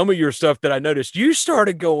some of your stuff that I noticed, you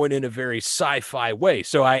started going in a very sci-fi way.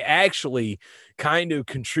 So I actually kind of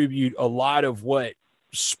contribute a lot of what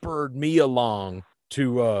spurred me along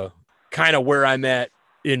to kind of where I'm at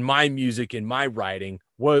in my music, in my writing.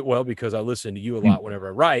 Well, because I listen to you a lot whenever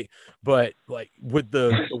I write, but like with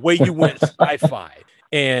the way you went sci-fi.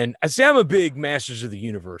 And I say I'm a big Masters of the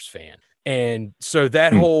Universe fan. And so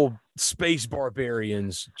that whole Space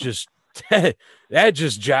Barbarians just that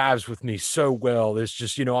just jives with me so well. It's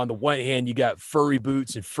just, on the one hand, you got furry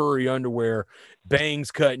boots and furry underwear,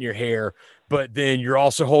 bangs cutting your hair, but then you're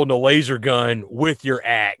also holding a laser gun with your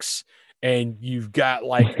axe, and you've got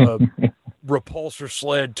like a repulsor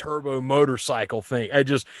sled turbo motorcycle thing.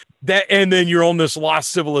 And then you're on this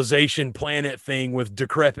lost civilization planet thing with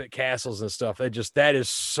decrepit castles and stuff. That is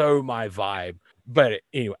so my vibe. But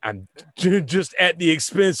anyway, I'm just at the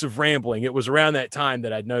expense of rambling. It was around that time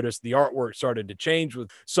that I'd noticed the artwork started to change with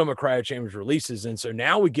some of Cryo Chamber's releases. And so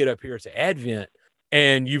now we get up here to Advent,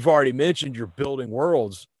 and you've already mentioned you're building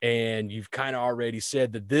worlds, and you've kind of already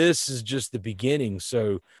said that this is just the beginning.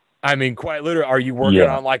 So, quite literally, are you working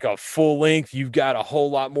on like a full length? You've got a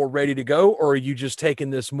whole lot more ready to go, or are you just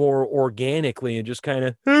taking this more organically and just kind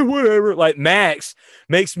of whatever? Like Max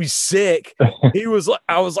makes me sick. I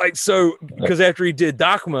was like, so, because after he did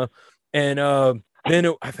Dogma, and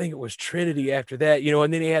then I think it was Trinity after that,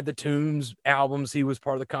 and then he had the Tombs albums. He was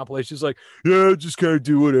part of the compilation. He's like, yeah, just kind of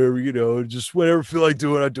do whatever, just whatever I feel like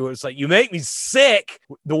doing, I do it. It's like, you make me sick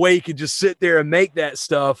the way you could just sit there and make that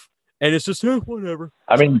stuff. And it's just, whatever.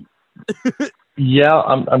 Yeah,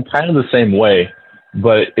 I'm kind of the same way,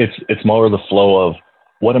 but it's more of the flow of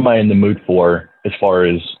what am I in the mood for as far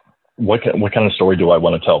as what kind of story do I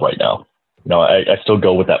want to tell right now. I still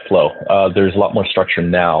go with that flow. There's a lot more structure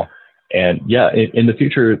now, and yeah, in the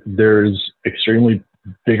future there's extremely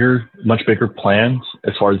much bigger plans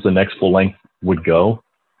as far as the next full length would go.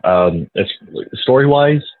 It's story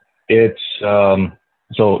wise, it's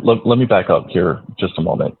so let me back up here just a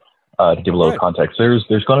moment. To give a little Right. context, there's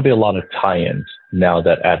going to be a lot of tie-ins now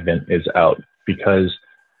that Advent is out because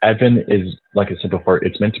Advent is, like I said before,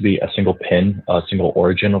 it's meant to be a single pin, a single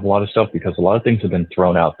origin of a lot of stuff because a lot of things have been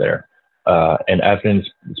thrown out there. And Advent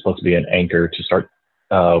is supposed to be an anchor to start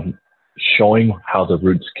showing how the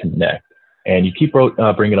roots connect. And you keep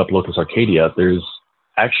bringing up Locus Arcadia. There's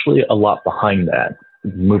actually a lot behind that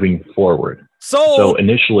moving forward. So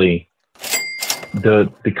initially,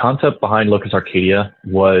 the concept behind Locus Arcadia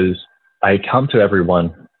was I come to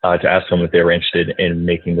everyone to ask them if they were interested in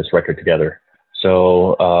making this record together.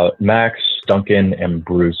 So Max, Duncan, and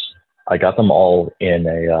Bruce, I got them all in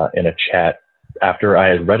a chat after I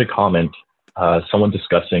had read a comment, someone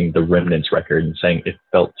discussing the Remnants record and saying it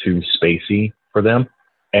felt too spacey for them.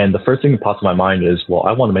 And the first thing that pops in my mind is, well,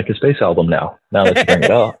 I want to make a space album now that you bring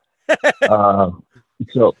it up.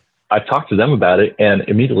 So I talked to them about it, and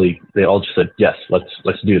immediately they all just said, yes,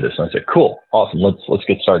 let's do this. And I said, cool, awesome, let's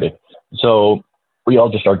get started. So we all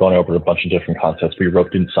just started going over a bunch of different concepts. We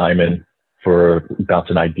roped in Simon for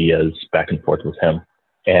bouncing ideas back and forth with him.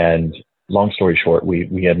 And long story short,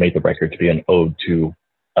 we had made the record to be an ode to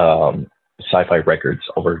sci-fi records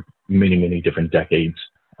over many, many different decades,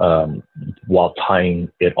 while tying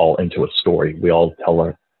it all into a story. We all tell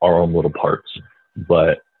our own little parts,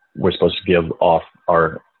 but we're supposed to give off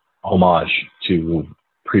our homage to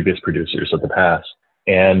previous producers of the past.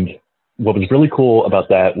 And what was really cool about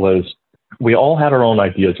that was we all had our own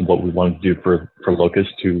ideas of what we wanted to do for Locus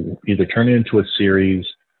to either turn it into a series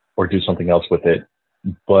or do something else with it.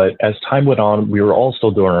 But as time went on, we were all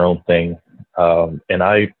still doing our own thing. And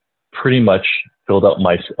I pretty much filled up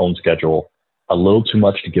my own schedule a little too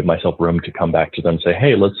much to give myself room to come back to them and say,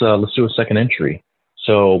 hey, let's do a second entry.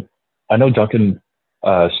 So I know Duncan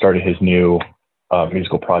started his new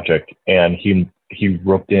musical project, and he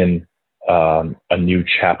roped in a new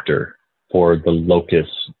chapter for the Locus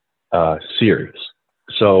series.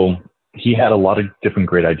 So he had a lot of different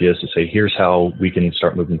great ideas to say, here's how we can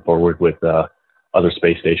start moving forward with other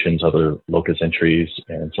space stations, other Locus entries,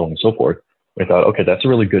 and so on and so forth. We thought, okay, that's a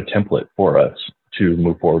really good template for us to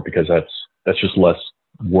move forward because that's just less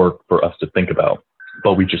work for us to think about,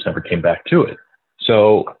 but we just never came back to it.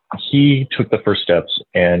 So he took the first steps,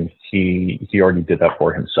 and he already did that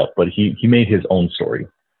for himself, but he made his own story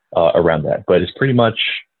around that, but it's pretty much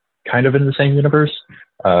kind of in the same universe.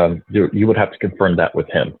 You would have to confirm that with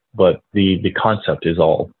him, but the concept is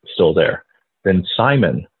all still there. Then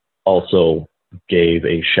Simon also gave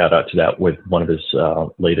a shout out to that with one of his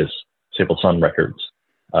latest Sable Sun records,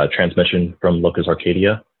 Transmission from Locus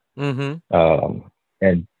Arcadia. Mm-hmm.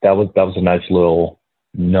 And that was a nice little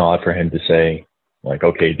nod for him to say, like,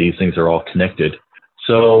 okay, these things are all connected.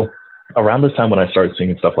 So around this time when I started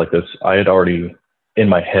singing stuff like this, I had already in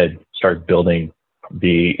my head started building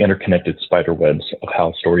the interconnected spider webs of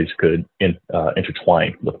how stories could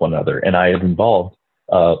intertwine with one another. And I had involved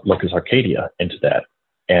Locus Arcadia into that.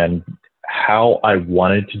 And how I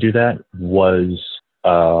wanted to do that was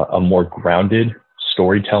a more grounded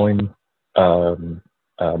storytelling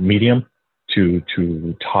medium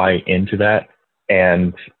to tie into that.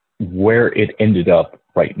 And where it ended up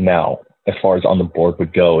right now, as far as on the board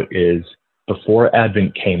would go, is before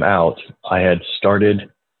Advent came out, I had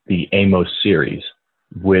started the Amos series,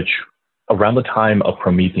 which around the time of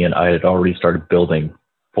Promethean, I had already started building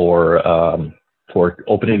for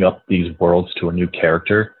opening up these worlds to a new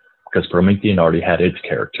character, because Promethean already had its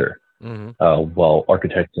character, while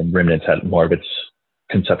Architects and Remnants had more of its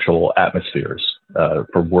conceptual atmospheres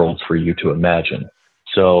for worlds for you to imagine.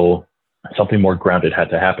 So something more grounded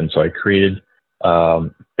had to happen. So I created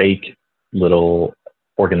fake little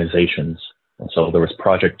organizations. And so there was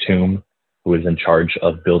Project Tomb, who was in charge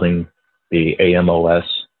of building the AMOS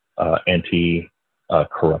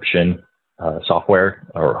anti-corruption software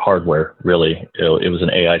or hardware, really. It was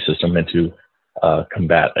an AI system meant to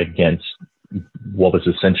combat against what was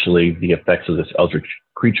essentially the effects of this eldritch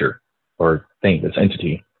creature or thing, this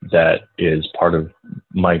entity that is part of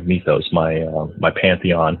my mythos, my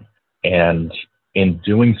pantheon. And in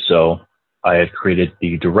doing so, I had created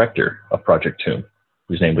the director of Project Tomb,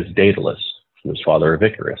 whose name was Daedalus, who was father of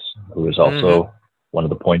Icarus, who was also one of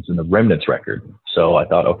the points in the Remnants record. So I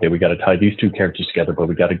thought, okay, we got to tie these two characters together, but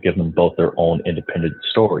we got to give them both their own independent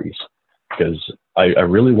stories. because I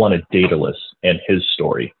really wanted Daedalus and his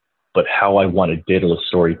story, but how I wanted Daedalus'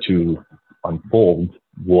 story to unfold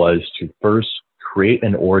was to first create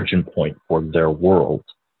an origin point for their world,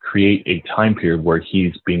 create a time period where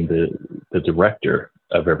he's being the director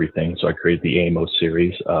of everything. So I created the Amos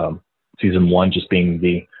series, season 1 just being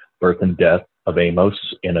the birth and death of Amos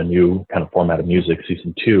in a new kind of format of music,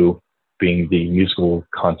 season 2 being the musical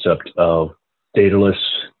concept of Daedalus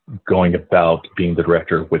going about being the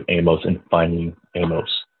director with Amos and finding Amos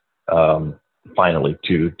finally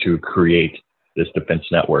to create this defense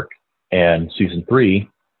network. And season 3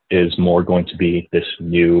 is more going to be this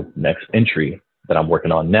new next entry that I'm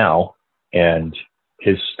working on now. And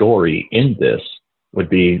his story in this would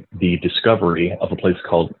be the discovery of a place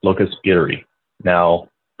called Locus Iri. Now,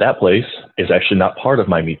 that place is actually not part of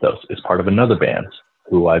my mythos. It's part of another band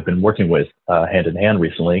who I've been working with hand in hand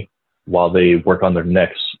recently while they work on their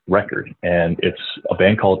next record. And it's a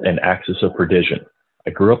band called An Axis of Perdition. I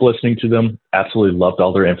grew up listening to them, absolutely loved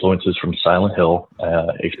all their influences from Silent Hill,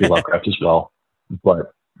 H.P. Lovecraft as well.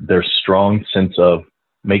 But their strong sense of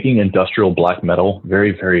making industrial black metal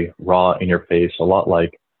very, very raw in your face, a lot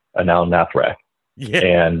like Anal Nathrak. Yeah.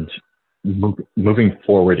 And moving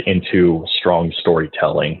forward into strong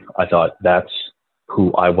storytelling, I thought that's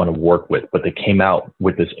who I want to work with. But they came out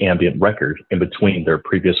with this ambient record in between their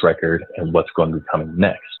previous record and what's going to be coming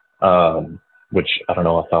next. Which I don't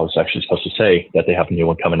know if I was actually supposed to say that they have a new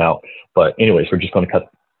one coming out. But anyways, we're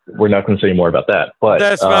not going to say more about that. But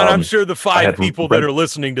that's fine. I'm sure the 5 people that are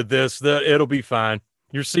listening to this, that it'll be fine.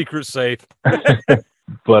 Your secret's safe.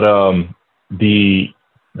 But the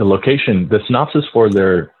location, the synopsis for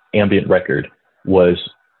their ambient record was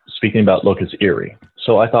speaking about Locus Iri.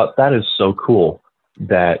 So I thought that is so cool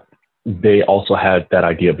that they also had that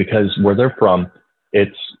idea, because where they're from,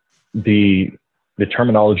 it's the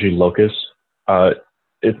terminology locus.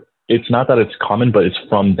 It's not that it's common, but it's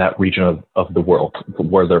from that region of the world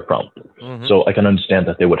where they're from. Mm-hmm. So I can understand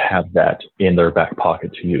that they would have that in their back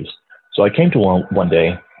pocket to use. So I came to one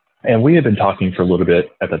day, and we had been talking for a little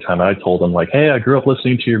bit at the time. And I told them, like, hey, I grew up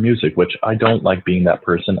listening to your music, which I don't like being that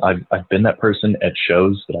person. I've been that person at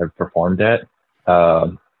shows that I've performed at,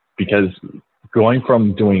 because going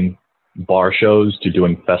from doing bar shows to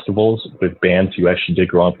doing festivals with bands you actually did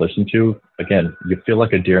grow up listening to, again, you feel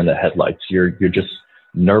like a deer in the headlights. You're just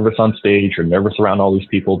nervous on stage, or nervous around all these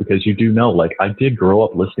people, because you do know, like, I did grow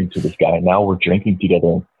up listening to this guy. Now we're drinking together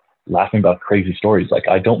and laughing about crazy stories. Like,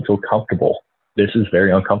 I don't feel comfortable. This is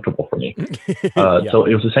very uncomfortable for me. Yeah. So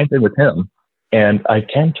it was the same thing with him. And I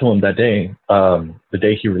came to him that day, the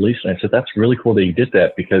day he released it, and I said, that's really cool that you did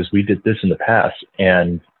that, because we did this in the past.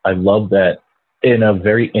 And I love that in a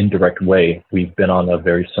very indirect way, we've been on a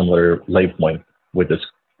very similar lay point with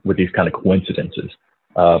these kind of coincidences.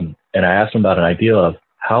 And I asked him about an idea of,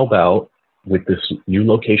 how about with this new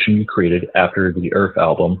location you created after the Earth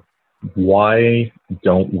album, why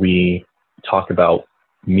don't we talk about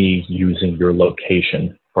me using your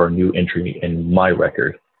location for a new entry in my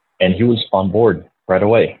record? And he was on board right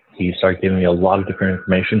away. He started giving me a lot of different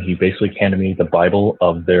information. He basically handed me the Bible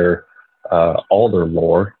of their all their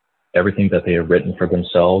lore, everything that they have written for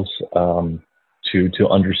themselves, to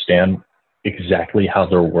understand exactly how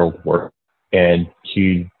their world worked. And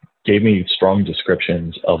he gave me strong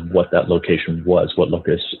descriptions of what that location was, what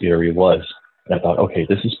Locus Iri was. And I thought, okay,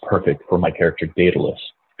 this is perfect for my character Daedalus,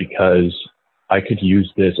 because I could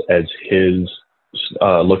use this as his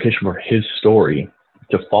location for his story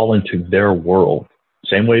to fall into their world.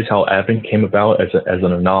 Same ways how Advent came about as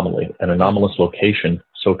an anomaly, an anomalous location,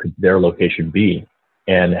 so could their location be.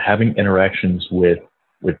 And having interactions with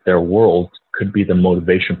their world could be the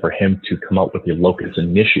motivation for him to come up with the Locus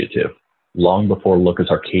Initiative long before Locus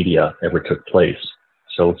Arcadia ever took place.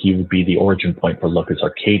 So he would be the origin point for Locus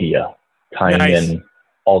Arcadia, tying in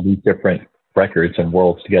all these different records and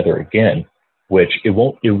worlds together again, which it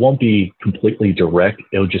won't be completely direct.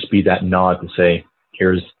 It'll just be that nod to say,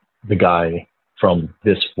 here's the guy from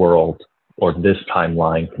this world or this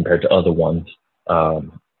timeline compared to other ones.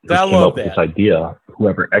 Who came up with this idea.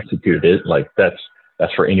 Whoever executed it, like that's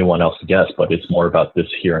for anyone else to guess, but it's more about this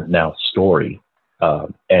here and now story,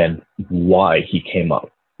 and why he came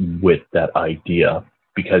up with that idea,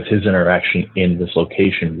 because his interaction in this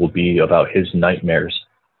location will be about his nightmares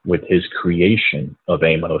with his creation of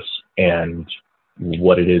Amos and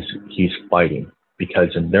what it is he's fighting.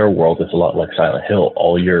 Because in their world, it's a lot like Silent Hill.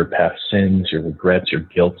 All your past sins, your regrets, your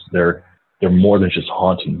guilt, they're more than just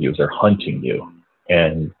haunting you, they're hunting you.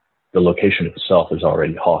 And the location itself is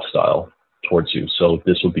already hostile towards you. So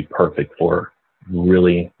this would be perfect for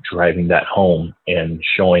really driving that home and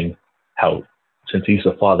showing how, since he's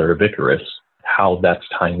the father of Icarus, how that's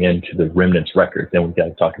tying into the Remnants record, then we've got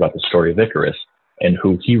to talk about the story of Icarus and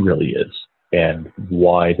who he really is and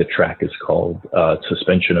why the track is called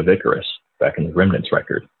Suspension of Icarus back in the Remnants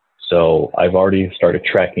record. So I've already started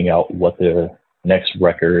tracking out what the next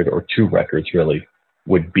record or two records really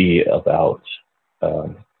would be about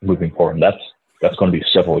moving forward. And that's going to be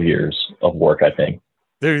several years of work, I think.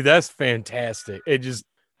 Dude, that's fantastic. It just,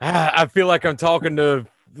 I feel like I'm talking to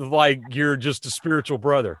like you're just a spiritual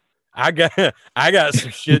brother. I got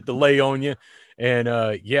some shit to lay on you, and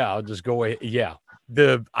I'll just go ahead. Yeah,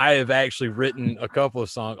 I have actually written a couple of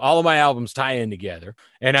songs. All of my albums tie in together,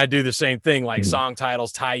 and I do the same thing. Like song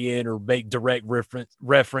titles tie in or make direct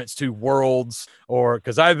reference to worlds, or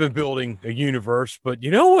because I've been building a universe. But you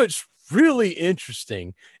know what's really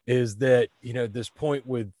interesting is that this point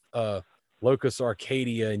with Locus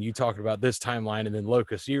Arcadia, and you talked about this timeline, and then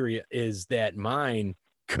Locus Iria, is that mine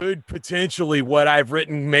could potentially what I've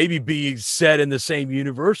written maybe be set in the same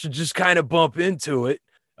universe and just kind of bump into it.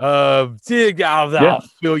 I'll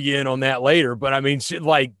fill you in on that later, but I mean,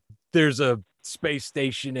 like there's a space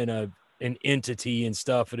station and an entity and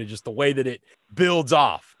stuff, and it's just the way that it builds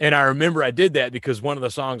off. And I remember I did that because one of the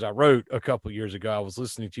songs I wrote a couple years ago, I was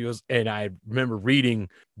listening to you, and I remember reading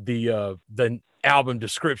the album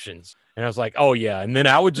descriptions, and I was like, oh yeah. And then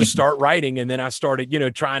I would just start writing, and then I started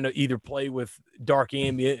trying to either play with dark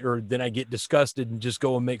ambient, or then I get disgusted and just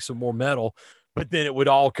go and make some more metal. But then it would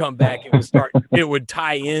all come back, it would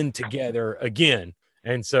tie in together again.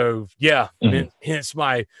 And so hence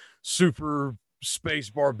my super space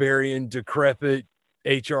barbarian, decrepit,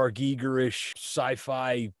 H.R. Giger-ish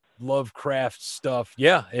sci-fi Lovecraft stuff.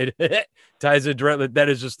 Yeah, it ties it directly.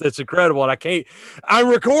 That's incredible. And I'm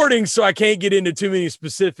recording, so I can't get into too many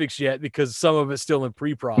specifics yet because some of it's still in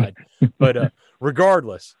pre-prod. But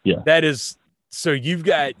regardless, that is, so you've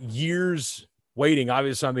got years waiting.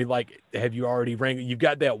 Obviously, I mean, like, have you already you've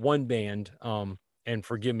got that one band, and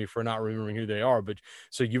forgive me for not remembering who they are, but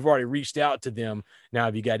so you've already reached out to them. Now,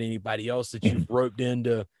 have you got anybody else that you've roped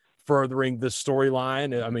into furthering the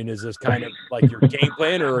storyline? I mean, is this kind of like your game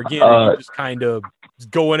plan, or again, are you just kind of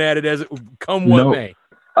going at it as it come what may?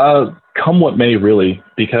 Come what may, really,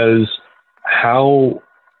 because how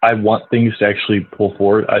I want things to actually pull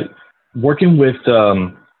forward. Working with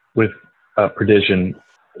Perdition,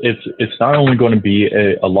 it's not only going to be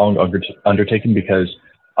a long undertaking because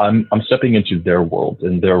I'm stepping into their world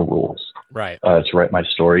and their rules, right? To write my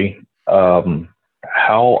story.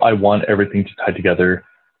 How I want everything to tie together.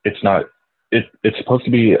 It's supposed to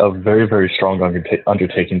be a very, very strong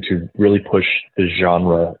undertaking to really push the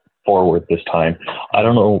genre forward this time. I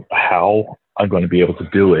don't know how I'm going to be able to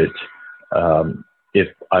do it. If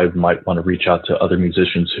I might want to reach out to other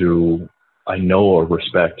musicians who I know or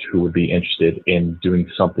respect who would be interested in doing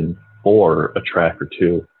something for a track or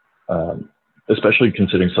two, especially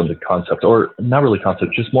considering some of the concept, or not really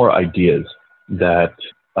concept, just more ideas that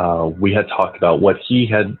we had talked about, what he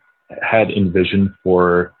had envisioned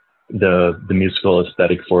for the musical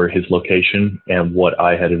aesthetic for his location, and what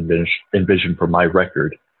I had envisioned for my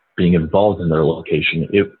record being involved in their location.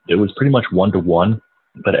 It was pretty much one-to-one,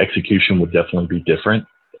 but execution would definitely be different.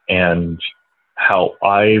 And how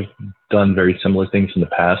I've done very similar things in the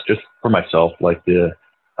past, just for myself, like the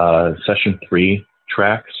Session 3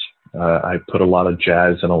 tracks, I put a lot of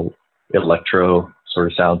jazz and electro sort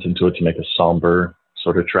of sounds into it to make a somber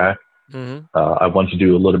sort of track. Mm-hmm. I wanted to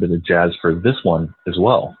do a little bit of jazz for this one as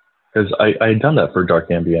well, because I had done that for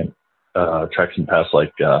dark ambient tracks in the past,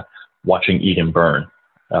 like Watching Eden Burn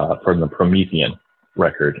from the Promethean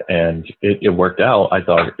record, and it worked out. I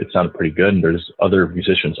thought it sounded pretty good, and there's other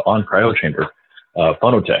musicians on Cryo Chamber,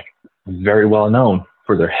 Phonotech, very well known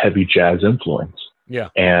for their heavy jazz influence. Yeah,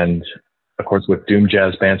 and of course, with doom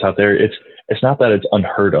jazz bands out there, it's not that it's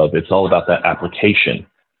unheard of. It's all about that application.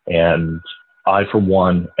 And I, for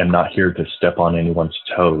one, am not here to step on anyone's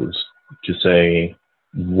toes to say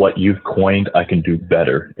what you've coined, I can do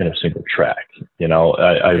better in a single track.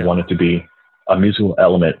 I want it to be a musical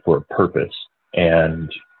element for a purpose.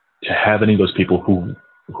 And to have any of those people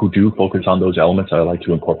who do focus on those elements I like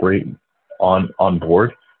to incorporate on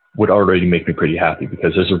board would already make me pretty happy,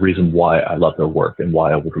 because there's a reason why I love their work and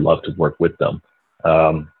why I would love to work with them.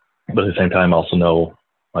 But at the same time, I also know,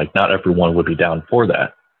 like, not everyone would be down for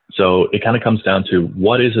that. So it kind of comes down to,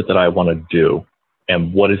 what is it that I want to do,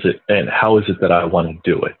 and what is it, and how is it that I want to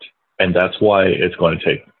do it? And that's why it's going to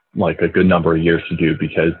take like a good number of years to do,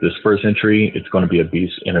 because this first entry, it's going to be a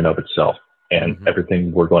beast in and of itself. And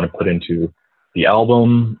everything we're going to put into the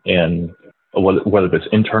album, and whether it's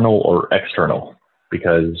internal or external,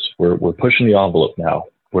 because we're pushing the envelope now,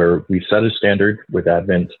 where we set a standard with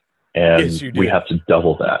Advent, and we have to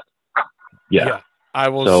double that. Yeah. I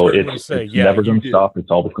will So certainly it's say, never you going to do. stop.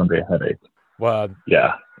 It's always going to be a headache. Well,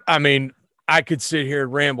 Yeah. I mean, I could sit here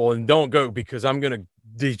and ramble and don't go because I'm going to.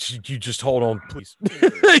 You just hold on, please.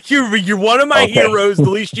 You're one of my Okay. heroes. The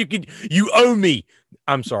least you owe me.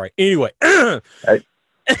 I'm sorry. Anyway, I'm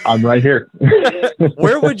right here.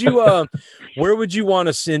 where would you want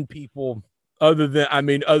to send people other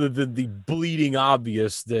than the bleeding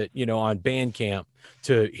obvious that, on Bandcamp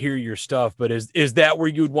to hear your stuff, but is that where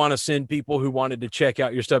you would want to send people who wanted to check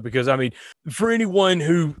out your stuff? Because I mean, for anyone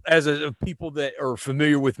who, as people that are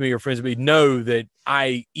familiar with me or friends of me, know that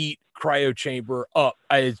I eat Cryo Chamber up.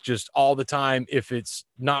 It's just all the time. If it's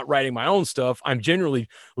not writing my own stuff, I'm generally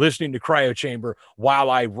listening to Cryo Chamber while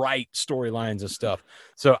I write storylines and stuff.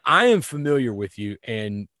 So I am familiar with you,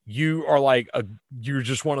 and you are you're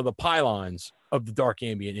just one of the pylons of the dark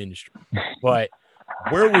ambient industry. But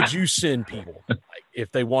where would you send people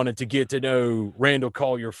if they wanted to get to know Randall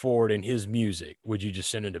Collier Ford and his music? Would you just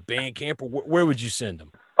send them to Bandcamp, or where would you send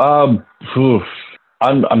them? I'm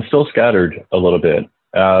still scattered a little bit.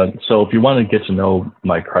 So if you want to get to know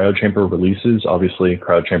my Cryo Chamber releases, obviously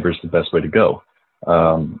Cryo Chamber is the best way to go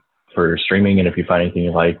for streaming. And if you find anything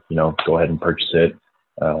you like, go ahead and purchase it.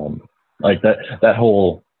 Like that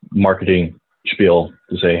whole marketing spiel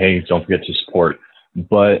to say, hey, don't forget to support.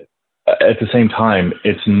 But at the same time,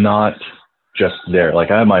 it's not just there.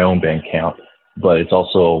 Like I have my own Bandcamp, but it's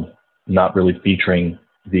also not really featuring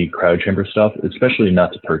the Cryo Chamber stuff, especially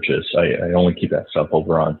not to purchase. I only keep that stuff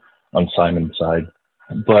over on Simon's side.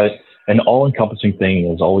 But an all-encompassing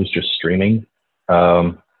thing is always just streaming.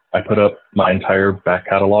 I put up my entire back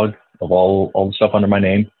catalog of all the stuff under my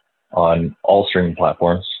name on all streaming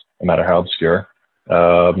platforms, no matter how obscure.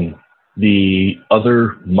 The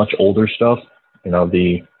other much older stuff,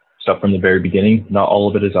 the stuff from the very beginning, not all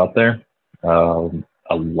of it is out there.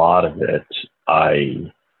 A lot of it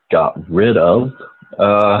I got rid of,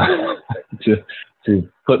 to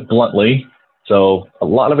put bluntly. So a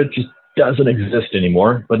lot of it just doesn't exist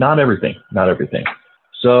anymore, but not everything.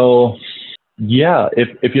 So yeah,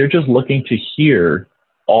 if you're just looking to hear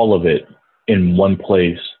all of it in one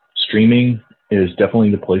place, streaming is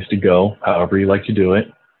definitely the place to go, however you like to do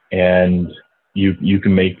it. And you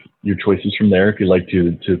can make your choices from there if you like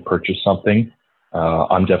to purchase something.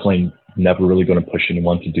 I'm definitely never really going to push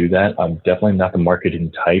anyone to do that. I'm definitely not the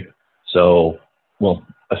marketing type. So, well,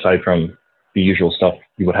 aside from the usual stuff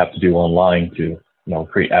you would have to do online to,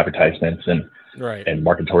 create advertisements and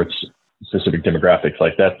market towards specific demographics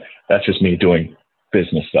like that, that's just me doing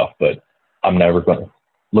business stuff. But I'm never going to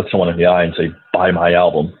look someone in the eye and say, buy my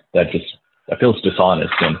album. That feels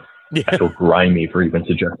dishonest, and I feel grimy for even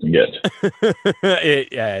suggesting it.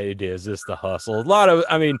 It is. It's the hustle.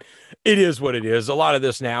 It is what it is. A lot of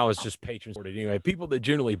this now is just patrons anyway. People that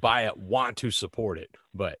generally buy it want to support it,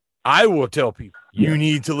 but I will tell people you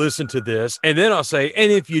need to listen to this, and then I'll say,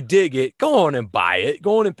 and if you dig it, go on and buy it,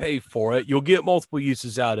 go on and pay for it. You'll get multiple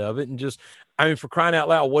uses out of it, and for crying out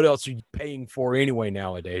loud, what else are you paying for anyway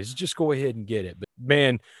nowadays? Just go ahead and get it. But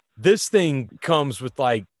man, this thing comes with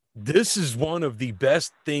this is one of the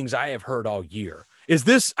best things I have heard all year. Is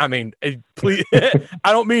this, please,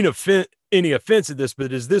 I don't mean any offense to this,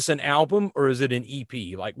 but is this an album or is it an EP?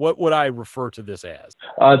 Like, what would I refer to this as?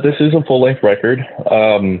 This is a full-length record,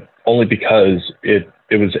 only because it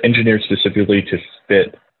was engineered specifically to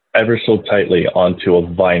fit ever so tightly onto a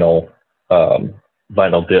vinyl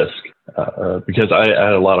disc, because I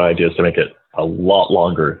had a lot of ideas to make it a lot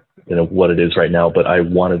longer than what it is right now, but I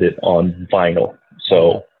wanted it on vinyl.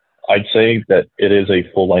 So I'd say that it is a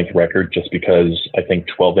full-length record just because I think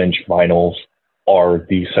 12-inch vinyls are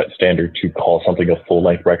the set standard to call something a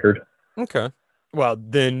full-length record. Okay. Well,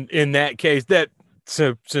 then in that case,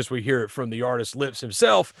 since we hear it from the artist's lips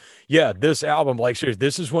himself, this album, seriously,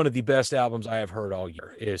 this is one of the best albums I have heard all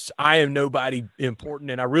year. I am nobody important,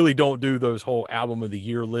 and I really don't do those whole album of the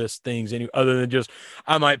year list things other than just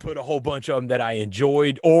I might put a whole bunch of them that I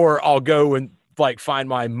enjoyed, or I'll go and find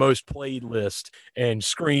my most played list and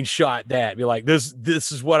screenshot that, be like, this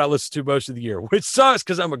is what I listen to most of the year, which sucks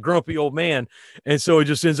because I'm a grumpy old man, and so it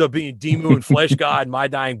just ends up being Demu and Flesh God and My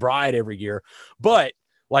Dying Bride every year. But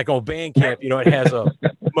on Bandcamp, it has a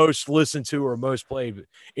most listened to or most played. But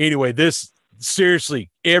anyway, this, seriously,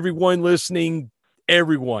 everyone listening,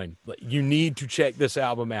 you need to check this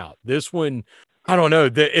album out. This one, I don't know,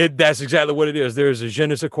 that's exactly what it is. There's a je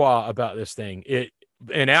ne sais quoi about this thing.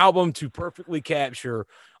 An album to perfectly capture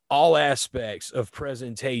all aspects of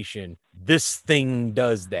presentation. This thing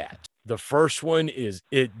does that. The first one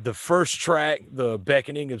the first track, The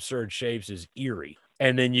Beckoning Absurd Shapes, is eerie.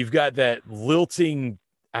 And then you've got that lilting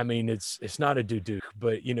I mean, it's not a doo-doo,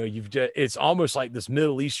 but you know, it's almost like this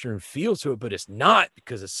Middle Eastern feel to it, but it's not,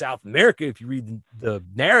 because it's South America. If you read the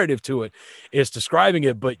narrative to it, it's describing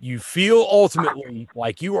it, but you feel ultimately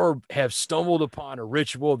like you have stumbled upon a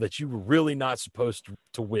ritual that you were really not supposed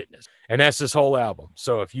to witness. And that's this whole album.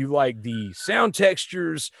 So if you like the sound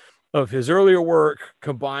textures of his earlier work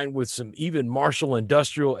combined with some even martial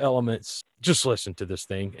industrial elements, just listen to this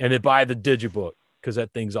thing and then buy the digibook, because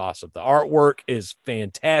that thing's awesome. The artwork is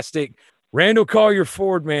fantastic. Randall Collier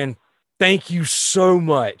Ford, man, thank you so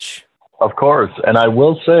much. Of course. And I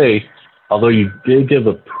will say, although you did give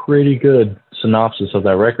a pretty good synopsis of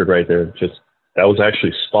that record right there, that was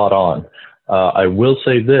actually spot on. I will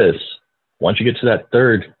say this, once you get to that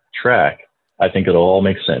third track, I think it'll all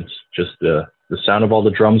make sense. Just the sound of all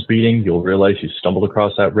the drums beating, you'll realize you stumbled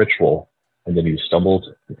across that ritual, and then you stumbled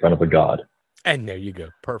in front of a god. And there you go.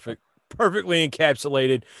 Perfectly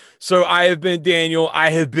encapsulated. So I have been Daniel. I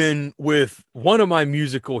have been with one of my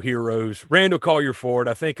musical heroes, Randall Collier Ford.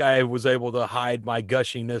 I think I was able to hide my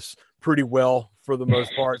gushiness pretty well for the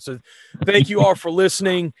most part. So thank you all for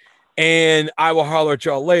listening, and I will holler at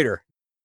y'all later.